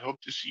 Roopmati. I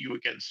hope to see you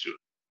again soon.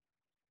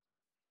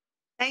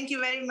 Thank you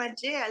very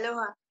much, Jay.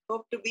 Aloha.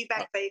 Hope to be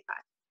back very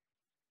fast.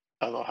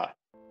 Aloha.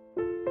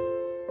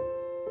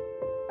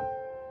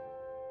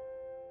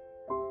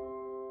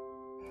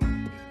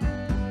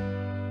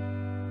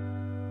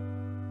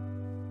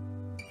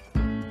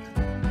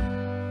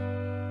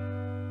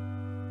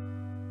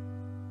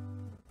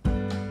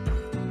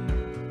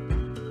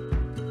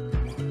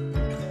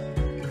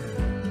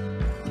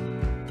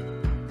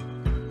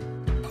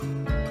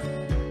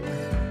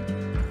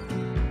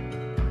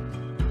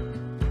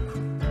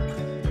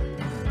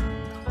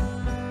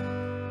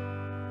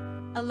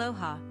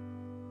 Aloha.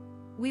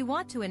 We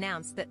want to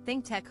announce that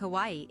ThinkTech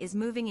Hawaii is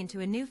moving into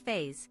a new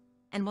phase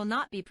and will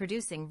not be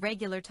producing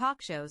regular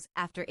talk shows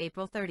after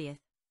April 30th.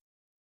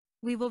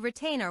 We will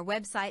retain our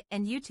website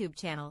and YouTube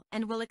channel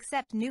and will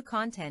accept new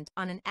content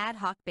on an ad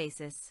hoc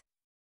basis.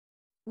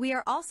 We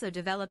are also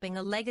developing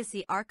a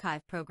legacy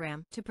archive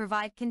program to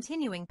provide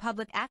continuing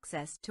public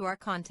access to our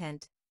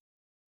content.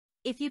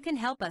 If you can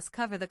help us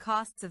cover the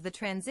costs of the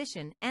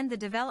transition and the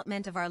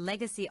development of our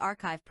legacy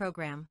archive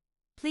program,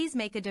 please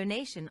make a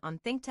donation on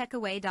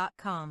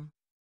thinktechaway.com.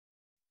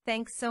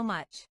 Thanks so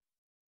much.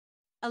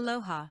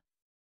 Aloha.